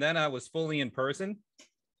 and then I was fully in person.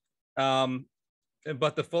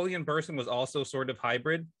 But the fully in person was also sort of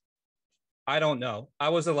hybrid. I don't know. I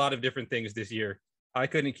was a lot of different things this year. I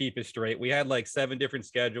couldn't keep it straight. We had like 7 different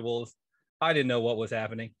schedules. I didn't know what was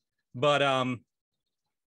happening. But I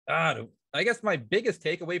guess my biggest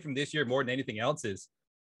takeaway from this year more than anything else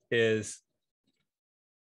is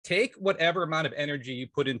take whatever amount of energy you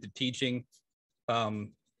put into teaching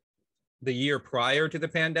the year prior to the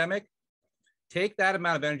pandemic. Take that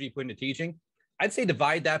amount of energy you put into teaching. I'd say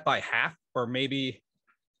divide that by half, or maybe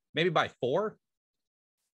by 4.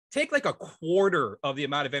 Take like a quarter of the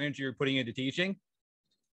amount of energy you're putting into teaching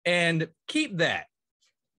and keep that.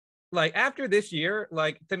 Like after this year,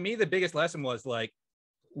 like to me, the biggest lesson was like,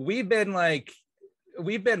 we've been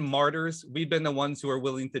martyrs. We've been the ones who are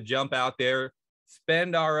willing to jump out there,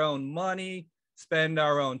 spend our own money, spend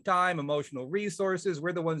our own time, emotional resources.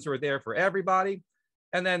 We're the ones who are there for everybody.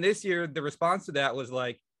 And then this year, the response to that was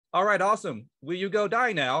like, all right, awesome. Will you go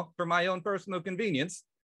die now for my own personal convenience?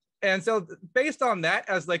 And so based on that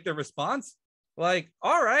as like the response, like,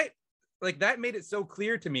 all right, like that made it so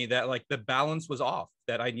clear to me that like the balance was off,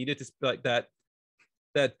 that I needed to like that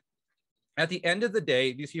at the end of the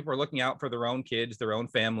day, these people are looking out for their own kids, their own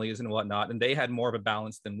families and whatnot, and they had more of a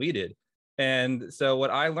balance than we did. And so what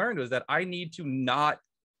I learned was that I need to not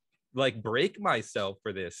like break myself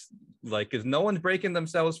for this, like, because no one's breaking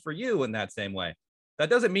themselves for you in that same way. That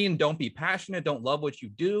doesn't mean don't be passionate, don't love what you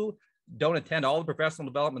do, don't attend all the professional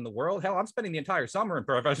development in the world. Hell, I'm spending the entire summer in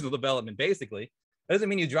professional development, basically. That doesn't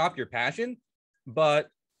mean you drop your passion, but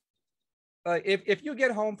if you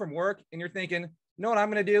get home from work and you're thinking, you know what I'm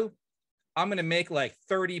going to do? I'm going to make like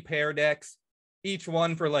 30 pear decks, each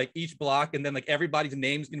one for like each block. And then like everybody's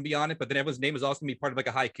name's going to be on it, but then everyone's name is also going to be part of like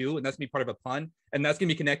a haiku. And that's going to be part of a pun. And that's going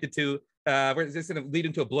to be connected to, we're just going to lead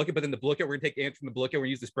into a booklet, but then the booklet, we're going to take answers from the booklet. We're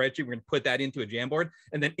going to use the spreadsheet. We're going to put that into a Jamboard.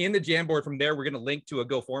 And then in the Jamboard from there, we're going to link to a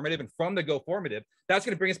GoFormative. And from the GoFormative, that's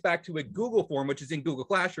going to bring us back to a Google form, which is in Google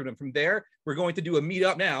Classroom. And from there, we're going to do a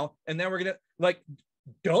meetup now. And then we're going to like,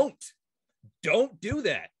 don't do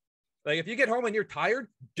that. Like if you get home and you're tired,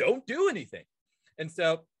 don't do anything. And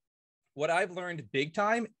so what I've learned big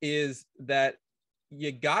time is that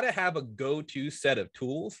you got to have a go-to set of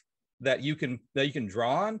tools that you can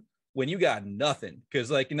draw on when you got nothing. Because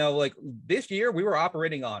like, you know, like this year we were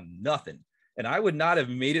operating on nothing. And I would not have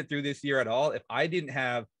made it through this year at all if I didn't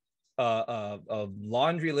have a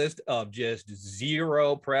laundry list of just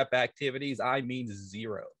zero prep activities. I mean,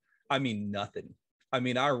 zero. I mean, nothing. I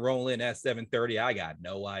mean, I roll in at 7:30. I got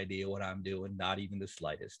no idea what I'm doing, not even the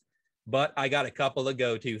slightest. But I got a couple of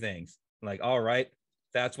go-to things. Like, all right,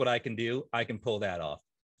 that's what I can do. I can pull that off.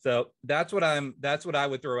 So that's what I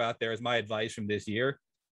would throw out there as my advice from this year.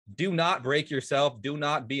 Do not break yourself. Do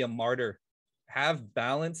not be a martyr. Have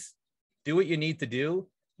balance. Do what you need to do.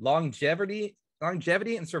 Longevity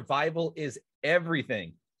and survival is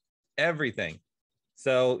everything. Everything.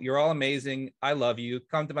 So you're all amazing. I love you.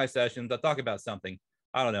 Come to my sessions. I'll talk about something.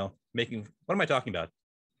 I don't know. What am I talking about?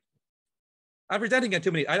 I'm presenting on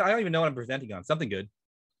too many. I don't even know what I'm presenting on. Something good.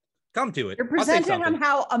 Come to it. You're presenting on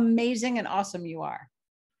how amazing and awesome you are.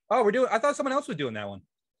 Oh, I thought someone else was doing that one.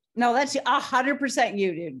 No, that's 100%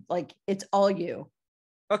 you, dude. Like it's all you.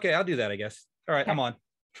 Okay, I'll do that, I guess. All right, okay. I'm on.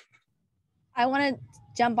 I want to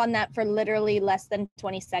jump on that for literally less than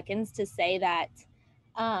 20 seconds to say that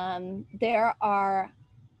there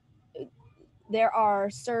are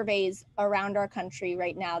surveys around our country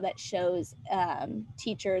right now that shows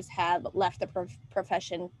teachers have left the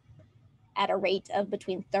profession at a rate of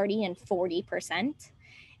between 30 and 40%.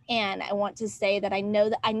 And I want to say that I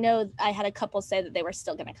know I had a couple say that they were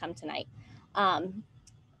still going to come tonight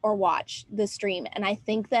or watch the stream. And I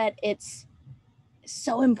think that it's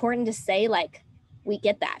so important to say, like, we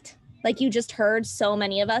get that. Like you just heard so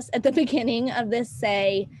many of us at the beginning of this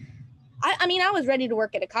say, I mean, I was ready to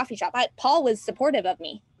work at a coffee shop. Paul was supportive of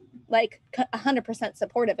me, like 100%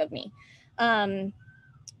 supportive of me.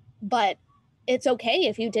 But it's okay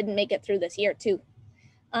if you didn't make it through this year too.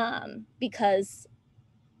 Because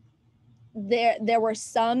there were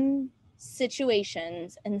some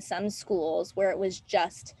situations in some schools where it was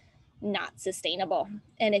just not sustainable.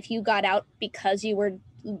 And if you got out because you were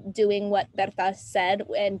doing what Bertha said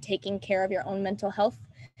and taking care of your own mental health,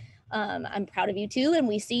 I'm proud of you too. And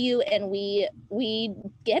we see you and we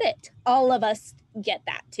get it. All of us get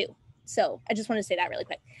that too. So I just want to say that really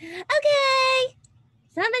quick. Okay.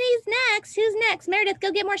 Somebody's next. Who's next? Meredith,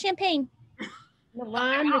 go get more champagne.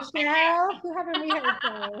 Nelann, Michele, who haven't we heard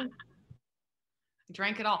from?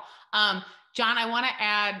 Drank it all. John, I want to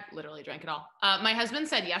add, literally drank it all. My husband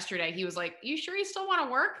said yesterday, he was like, you sure you still want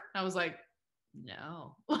to work? I was like,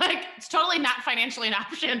 no, like it's totally not financially an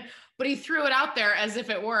option, but he threw it out there as if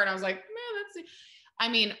it were. And I was like, man, I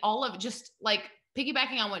mean, all of just like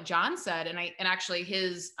piggybacking on what John said. And actually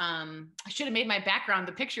his, I should have made my background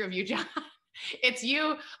the picture of you, John. It's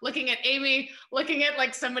you looking at Amy, looking at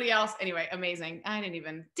like somebody else. Anyway, amazing.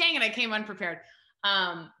 Dang it, I came unprepared.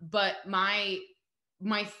 But my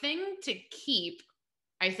thing to keep,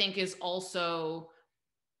 I think, is also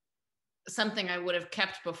something I would have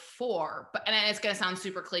kept before, and it's going to sound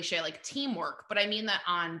super cliche, like teamwork, but I mean that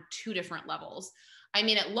on two different levels. I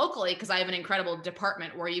mean it locally, because I have an incredible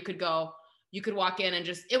department where you could walk in and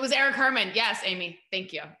just, it was Eric Herman. Yes, Amy,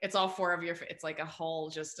 thank you. It's all four of it's like a whole,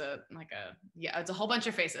 it's a whole bunch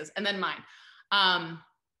of faces. And then mine.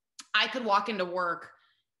 I could walk into work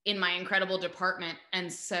in my incredible department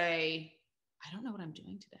and say, I don't know what I'm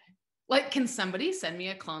doing today. Like, can somebody send me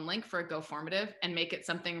a clone link for a GoFormative and make it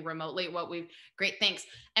something remotely great, thanks.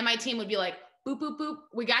 And my team would be like, boop, boop, boop,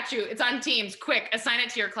 we got you. It's on Teams, quick, assign it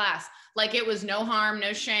to your class. Like, it was no harm,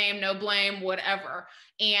 no shame, no blame, whatever.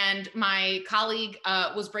 And my colleague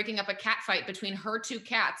was breaking up a cat fight between her two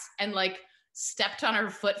cats and like stepped on her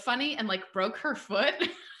foot funny and like broke her foot.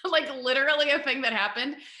 Like literally a thing that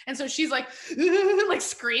happened. And so she's like, like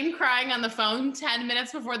scream crying on the phone 10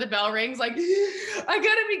 minutes before the bell rings, like, I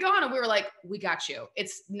gotta be gone. And we were like, we got you.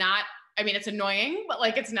 It's not, I mean, it's annoying, but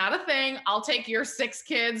like, it's not a thing. I'll take your 6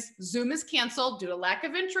 kids. Zoom is canceled due to lack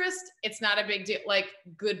of interest. It's not a big deal. Like,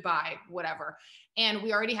 goodbye, whatever. And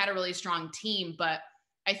we already had a really strong team, but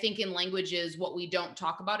I think in languages, what we don't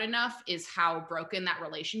talk about enough is how broken that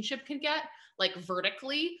relationship can get. Like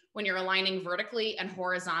vertically, when you're aligning vertically and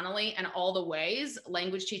horizontally and all the ways,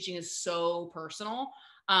 language teaching is so personal.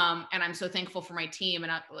 And I'm so thankful for my team.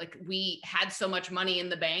 And we had so much money in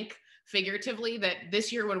the bank, figuratively, that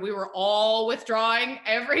this year when we were all withdrawing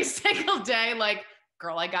every single day, like,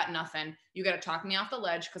 girl, I got nothing. You got to talk me off the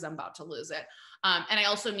ledge because I'm about to lose it. And I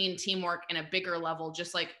also mean teamwork in a bigger level,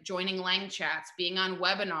 just like joining Lang chats, being on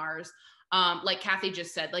webinars, like Kathy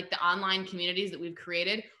just said, like the online communities that we've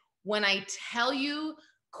created. When I tell you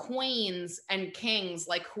queens and kings,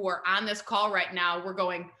 like who are on this call right now, we're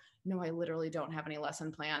going, no, I literally don't have any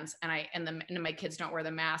lesson plans. And my kids don't wear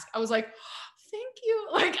the mask. I was like, thank you.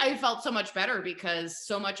 Like, I felt so much better because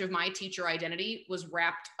so much of my teacher identity was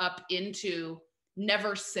wrapped up into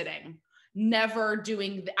never sitting, never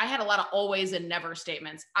doing. I had a lot of always and never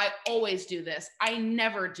statements. I always do this. I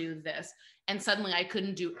never do this. And suddenly I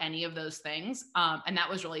couldn't do any of those things. And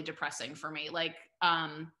that was really depressing for me. Like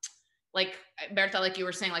Bertha, like you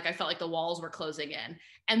were saying, like I felt like the walls were closing in.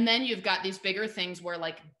 And then you've got these bigger things where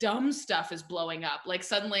like dumb stuff is blowing up. Like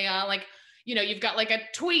suddenly, like, you know, you've got like a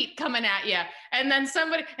tweet coming at you, and then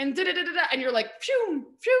somebody and and you're like, phew,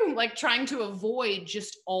 phew, like trying to avoid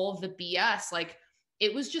just all the BS. Like,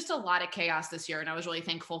 it was just a lot of chaos this year. And I was really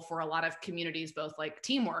thankful for a lot of communities, both like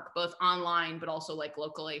teamwork, both online, but also like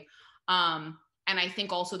locally. And I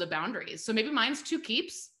think also the boundaries. So maybe mine's 2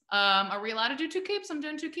 keeps. Are we allowed to do 2 keeps? I'm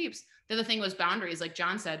doing 2 keeps. The other thing was boundaries. Like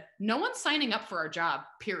John said, no one's signing up for our job,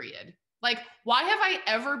 period. Like, why have I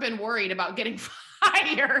ever been worried about getting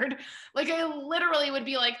fired? Like, I literally would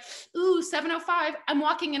be like, ooh, 7:05. I'm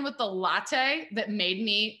walking in with the latte that made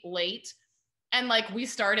me late. And like, we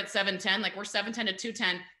start at 7:10, like we're 7:10 to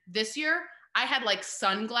 2:10. This year, I had like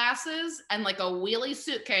sunglasses and like a wheelie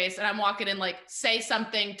suitcase. And I'm walking in like, say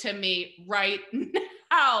something to me right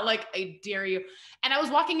now. Like, I dare you. And I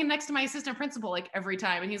was walking in next to my assistant principal like every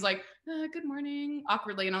time. And he's like, good morning,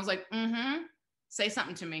 awkwardly. And I was like, say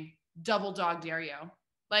something to me. Double dog dare you.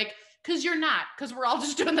 Like, cause you're not, cause we're all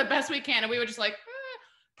just doing the best we can. And we would just like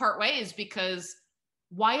part ways, because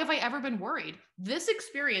why have I ever been worried? This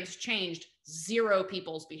experience changed 0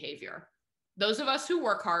 people's behavior. Those of us who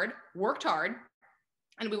worked hard,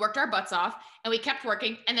 and we worked our butts off and we kept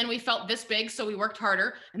working. And then we felt this big, so we worked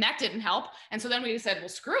harder and that didn't help. And so then we said, well,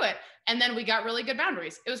 screw it. And then we got really good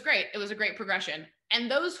boundaries. It was great. It was a great progression. And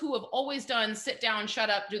those who have always done sit down, shut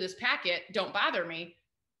up, do this packet, don't bother me,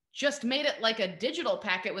 just made it like a digital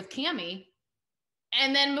packet with Cami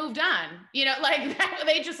and then moved on. You know, like that,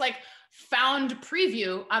 they just like found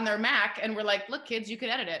preview on their Mac and were like, look, kids, you can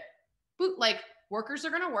edit it. Boot, like workers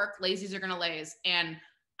are going to work, lazies are going to laze. And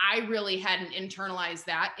I really hadn't internalized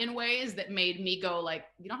that in ways that made me go like,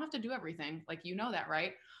 you don't have to do everything. Like, you know that,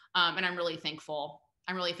 right? And I'm really thankful.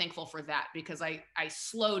 I'm really thankful for that, because I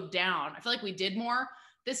slowed down. I feel like we did more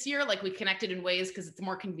this year. Like, we connected in ways because it's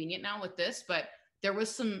more convenient now with this, but there was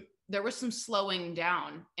some slowing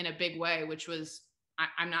down in a big way, which was,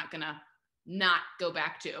 I'm not going to not go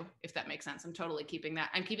back to, if that makes sense. I'm totally keeping that.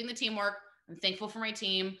 I'm keeping the teamwork. I'm thankful for my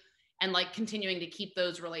team and like continuing to keep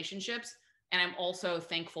those relationships. And I'm also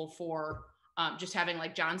thankful for just having,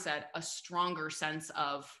 like John said, a stronger sense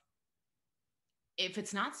of, if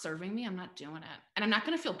it's not serving me, I'm not doing it. And I'm not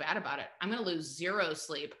going to feel bad about it. I'm going to lose 0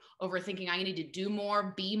 sleep over thinking I need to do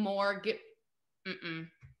more, be more,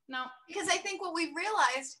 no. Because I think what we've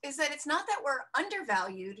realized is that it's not that we're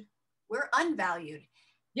undervalued, we're unvalued.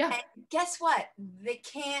 Yeah. And guess what? They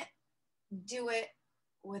can't do it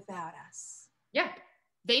without us. Yeah.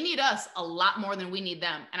 They need us a lot more than we need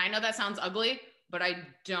them. And I know that sounds ugly, but I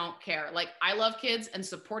don't care. Like, I love kids, and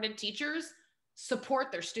supported teachers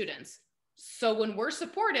support their students. So when we're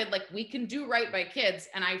supported, like, we can do right by kids.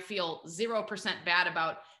 And I feel 0% bad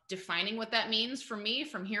about defining what that means for me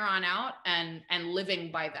from here on out and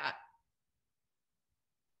living by that.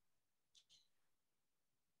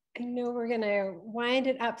 I know we're gonna wind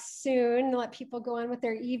it up soon and let people go on with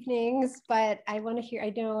their evenings, but I want to hear,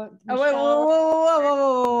 I know Oh, wait, Michele.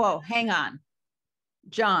 whoa. Hang on.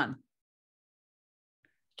 John,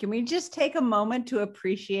 can we just take a moment to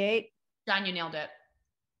appreciate? John, you nailed it.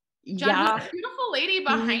 John, Yeah. who's the beautiful lady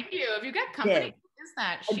behind you? Have you got company? Did. Who is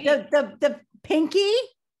that? The Pinky?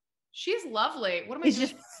 She's lovely. What am I It's doing?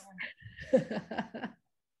 just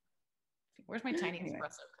Where's my tiny Anyway.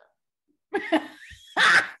 espresso cup?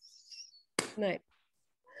 Nice.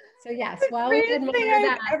 So yes, the while we greatest admire thing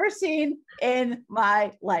I've that, ever seen in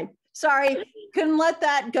my life. Sorry, couldn't let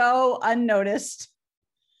that go unnoticed.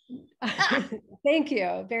 thank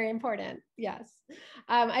you. Very important. Yes.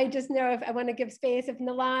 I just know if I want to give space, if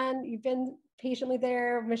Nelann, you've been patiently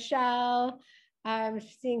there, Michele,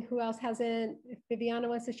 seeing who else hasn't, if Viviana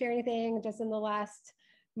wants to share anything just in the last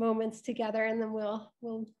moments together, and then we'll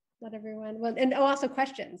let everyone, well, and also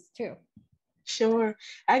questions too. Sure.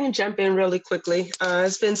 I can jump in really quickly.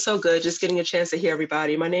 It's been so good just getting a chance to hear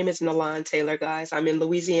everybody. My name is Nelann Taylor, guys. I'm in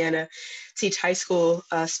Louisiana, teach high school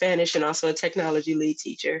Spanish and also a technology lead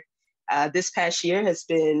teacher. This past year has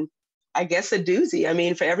been, I guess, a doozy. I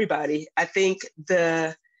mean, for everybody. I think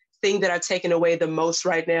the thing that I've taken away the most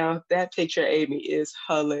right now, that picture, Amy, is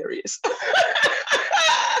hilarious.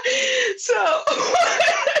 So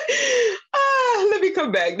let me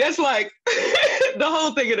come back. That's like the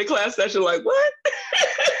whole thing in the class session, like, what?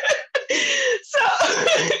 So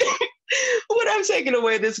what I'm taking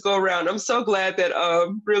away this go around, I'm so glad that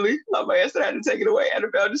really, my answer had to take it away.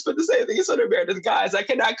 Annabelle just put the same thing. So the Meredith, guys, I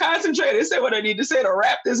cannot concentrate and say what I need to say to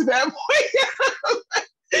wrap this bad boy up.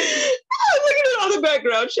 Look at all the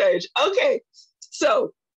background change. Okay,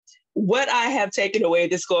 so what I have taken away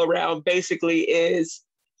this go around basically is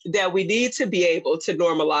that we need to be able to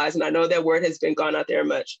normalize, and I know that word has been gone out there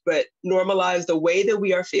much, but normalize the way that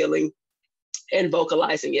we are feeling and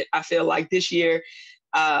vocalizing it. I feel like this year,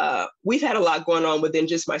 we've had a lot going on within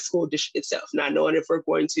just my school district itself, not knowing if we're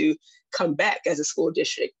going to come back as a school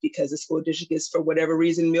district, because the school district is, for whatever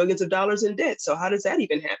reason, millions of dollars in debt. So how does that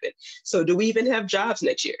even happen? So do we even have jobs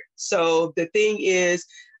next year? So the thing is,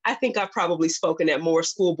 I think I've probably spoken at more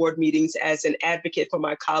school board meetings as an advocate for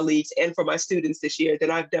my colleagues and for my students this year than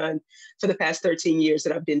I've done for the past 13 years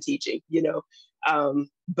that I've been teaching, you know.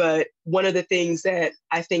 But one of the things that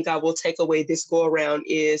I think I will take away this go around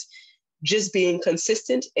is just being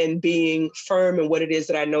consistent and being firm in what it is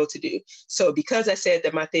that I know to do. So because I said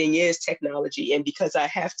that my thing is technology, and because I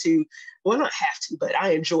have to, well, not have to, but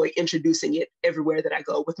I enjoy introducing it everywhere that I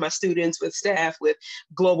go, with my students, with staff, with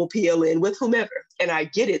global PLN, with whomever. And I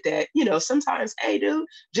get it that, you know, sometimes, hey, dude,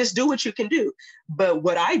 just do what you can do. But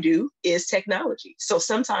what I do is technology. So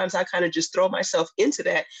sometimes I kind of just throw myself into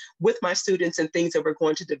that with my students and things that we're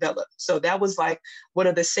going to develop. So that was like one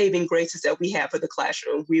of the saving graces that we have for the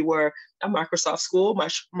classroom. We were a Microsoft school, my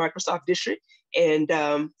Microsoft district,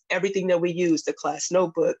 and everything that we use, the class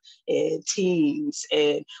notebook and Teams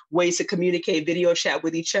and ways to communicate, video chat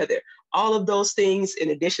with each other, all of those things, in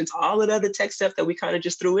addition to all of the other tech stuff that we kind of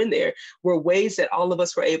just threw in there, were ways that all of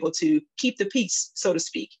us were able to keep the peace, so to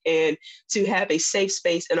speak, and to have a safe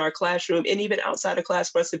space in our classroom and even outside of class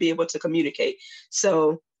for us to be able to communicate.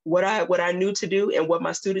 So what I knew to do and what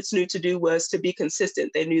my students knew to do was to be consistent.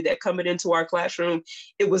 They knew that coming into our classroom,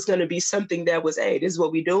 it was going to be something that was, hey, this is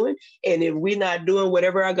what we're doing. And if we're not doing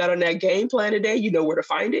whatever I got on that game plan today, you know where to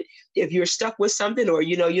find it. If you're stuck with something, or,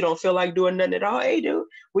 you know, you don't feel like doing nothing at all, hey, dude,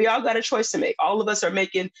 we all got a choice to make. All of us are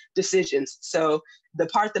making decisions. So the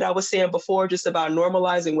part that I was saying before, just about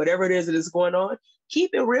normalizing whatever it is that is going on, keep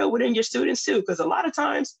it real within your students too, because a lot of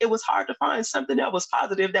times it was hard to find something that was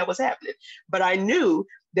positive that was happening. But I knew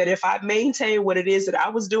that if I maintained what it is that I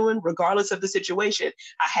was doing, regardless of the situation,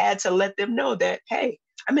 I had to let them know that, hey,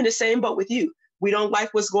 I'm in the same boat with you. We don't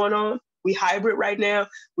like what's going on. We hybrid right now.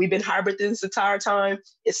 We've been hybrid this entire time.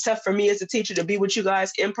 It's tough for me as a teacher to be with you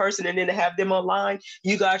guys in person and then to have them online.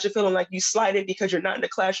 You guys are feeling like you slighted because you're not in the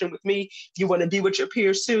classroom with me. You want to be with your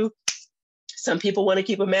peers too. Some people want to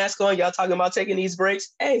keep a mask on. Y'all talking about taking these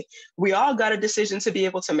breaks. Hey, we all got a decision to be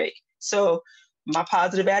able to make. So my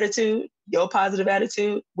positive attitude, your positive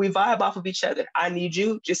attitude, we vibe off of each other. I need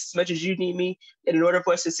you just as much as you need me. And in order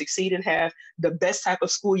for us to succeed and have the best type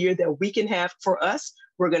of school year that we can have for us,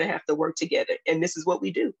 we're going to have to work together. And this is what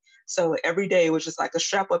we do. So every day it was just like a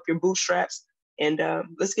strap up your bootstraps and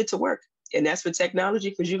let's get to work. And that's for technology,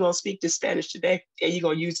 because you're going to speak this Spanish today and you're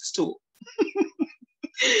going to use this tool.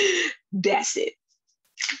 That's it.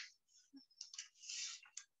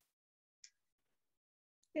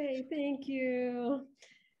 Okay, thank you.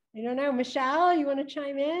 I don't know, Michele, you want to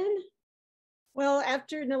chime in? Well,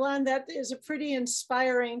 after Nelann, that is a pretty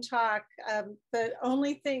inspiring talk. The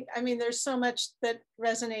only thing, I mean, there's so much that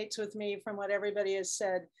resonates with me from what everybody has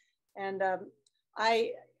said. And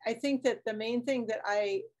I think that the main thing that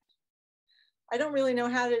I don't really know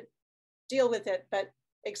how to deal with it, but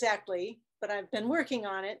exactly, but I've been working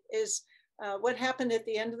on it, is what happened at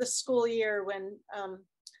the end of the school year when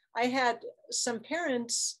I had some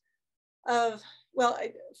parents of, well,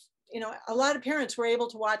 you know, a lot of parents were able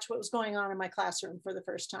to watch what was going on in my classroom for the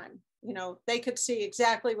first time. You know, they could see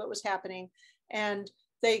exactly what was happening and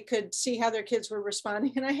they could see how their kids were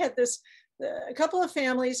responding. And I had a couple of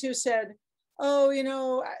families who said, oh, you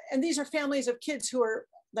know, and these are families of kids who are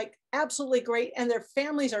like absolutely great, and their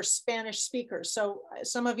families are Spanish speakers. So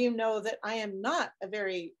some of you know that I am not a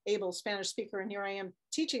very able Spanish speaker, and here I am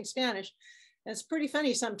teaching Spanish. And it's pretty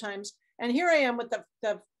funny sometimes. And here I am with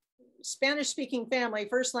the Spanish speaking family,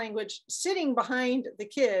 first language, sitting behind the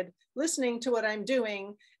kid, listening to what I'm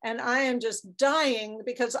doing. And I am just dying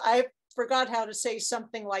because I forgot how to say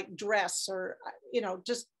something like dress or, you know,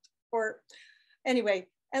 just, or anyway.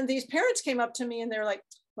 And these parents came up to me and they're like,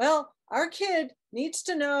 well, our kid needs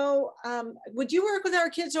to know, would you work with our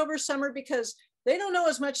kids over summer? Because they don't know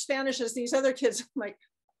as much Spanish as these other kids. I'm like,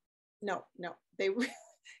 no,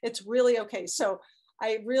 it's really okay. So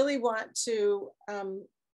I really want to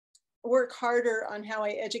work harder on how I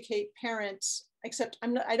educate parents, except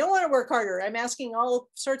I don't want to work harder. I'm asking all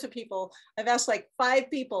sorts of people. I've asked like 5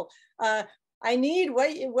 people. I need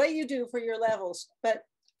what you do for your levels, but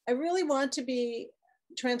I really want to be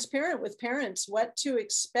transparent with parents, what to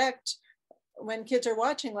expect when kids are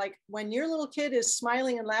watching. Like when your little kid is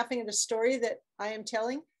smiling and laughing at a story that I am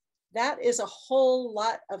telling, that is a whole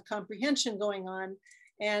lot of comprehension going on.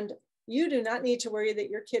 And you do not need to worry that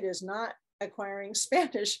your kid is not acquiring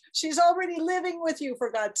Spanish. She's already living with you,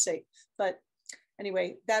 for God's sake. But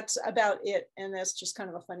anyway, that's about it. And that's just kind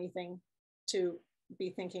of a funny thing to be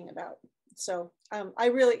thinking about. So I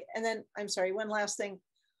really, and then I'm sorry, one last thing.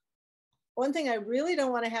 One thing I really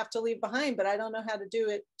don't want to have to leave behind, but I don't know how to do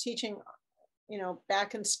it, teaching, you know,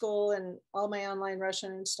 back in school and all my online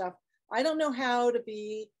Russian and stuff. I don't know how to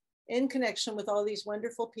be in connection with all these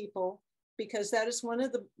wonderful people, because that is one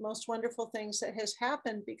of the most wonderful things that has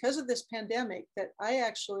happened because of this pandemic, that I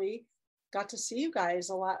actually got to see you guys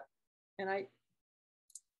a lot, and I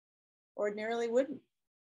ordinarily wouldn't.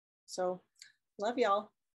 So love y'all.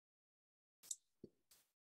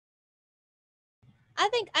 I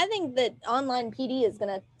think that online PD is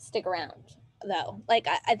gonna stick around though. Like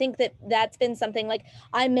I think that that's been something, like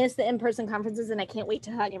I miss the in-person conferences and I can't wait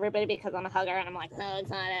to hug everybody because I'm a hugger and I'm like so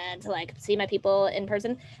excited to like see my people in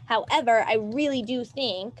person. However, I really do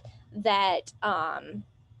think that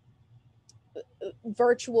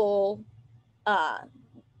virtual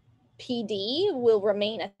PD will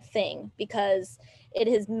remain a thing because it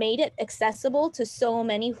has made it accessible to so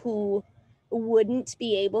many who wouldn't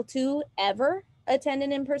be able to ever attend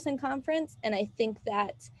an in-person conference. And I think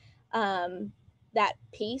that that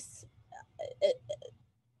piece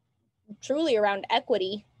truly around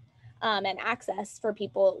equity and access for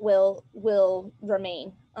people will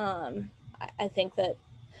remain. I think that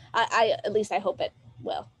I at least I hope it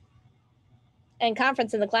will. And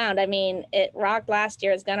Conference in the Cloud, I mean, it rocked last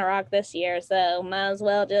year, it's gonna rock this year, so might as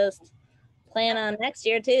well just plan on next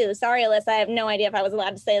year too. Sorry, Elissa, I have no idea if I was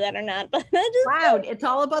allowed to say that or not, but I just cloud. It's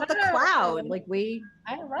all about the cloud. Like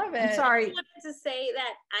I love it. I'm sorry. I wanted to say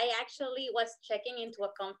that I actually was checking into a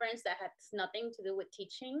conference that has nothing to do with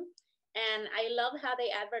teaching, and I love how they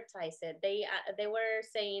advertise it. They were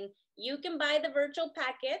saying you can buy the virtual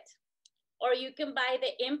packet, or you can buy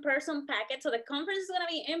the in-person packet. So the conference is going to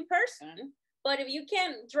be in person, but if you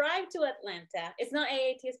can't drive to Atlanta, it's not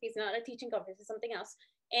AATSP, it's not a teaching conference, it's something else.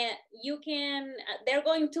 And you can, they're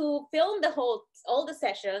going to film all the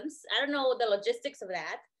sessions. I don't know the logistics of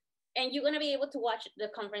that. And you're going to be able to watch the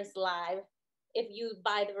conference live if you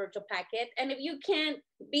buy the virtual packet. And if you can't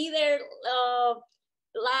be there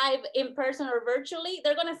live in person or virtually,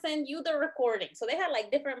 they're going to send you the recording. So they have like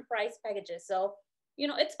different price packages. So, you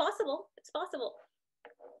know, it's possible. It's possible.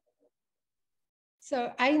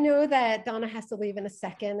 So I know that Donna has to leave in a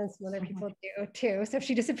second, and some other people do too. So if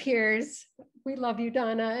she disappears, we love you,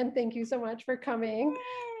 Donna, and thank you so much for coming.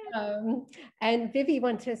 And Vivi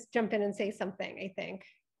wants to jump in and say something, I think.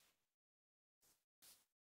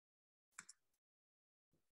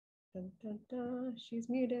 Dun, dun, dun. She's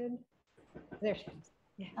muted. There she is.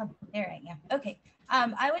 Yeah. There I am. Okay.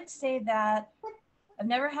 I would say that I've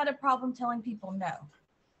never had a problem telling people no.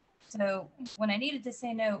 So when I needed to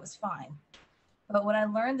say no, it was fine. But what I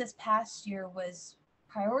learned this past year was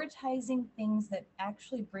prioritizing things that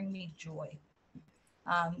actually bring me joy.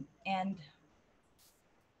 And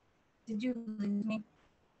Did you lose me?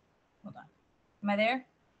 Hold on. Am I there?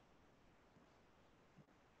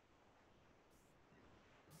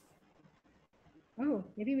 Oh,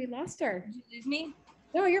 maybe we lost her. Did you lose me?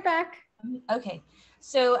 No, you're back. Okay.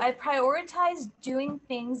 So I prioritize doing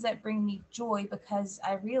things that bring me joy because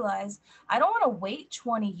I realize I don't want to wait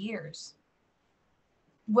 20 years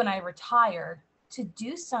when I retire to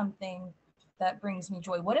do something that brings me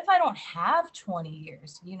joy. What if I don't have 20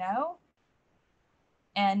 years, you know?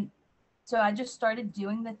 And so I just started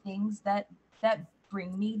doing the things that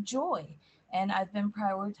bring me joy. And I've been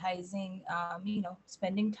prioritizing, you know,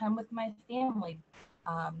 spending time with my family,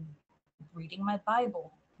 reading my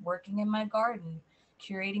Bible, working in my garden,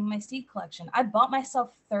 curating my seed collection. I bought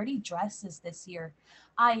myself 30 dresses this year.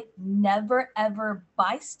 I never, ever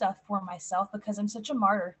buy stuff for myself because I'm such a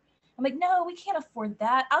martyr. I'm like, no, we can't afford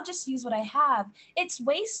that. I'll just use what I have. It's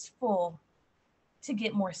wasteful to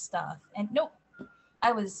get more stuff. And nope,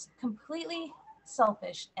 I was completely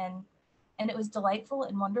selfish, and it was delightful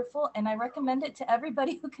and wonderful. And I recommend it to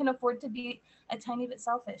everybody who can afford to be a tiny bit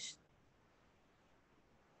selfish.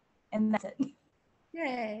 And that's it.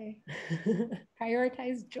 Yay.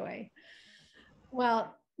 Prioritize joy.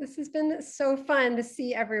 Well, this has been so fun to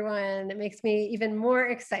see everyone. It makes me even more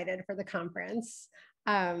excited for the conference.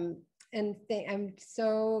 And I'm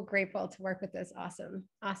so grateful to work with this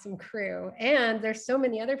awesome crew. And there's so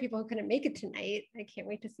many other people who couldn't make it tonight. I can't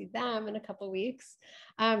wait to see them in a couple of weeks.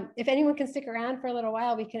 If anyone can stick around for a little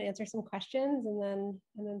while, we can answer some questions and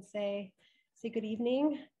then say good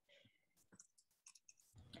evening.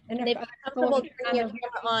 And if you're comfortable turning your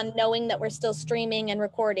camera on, knowing that we're still streaming and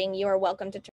recording, you are welcome to turn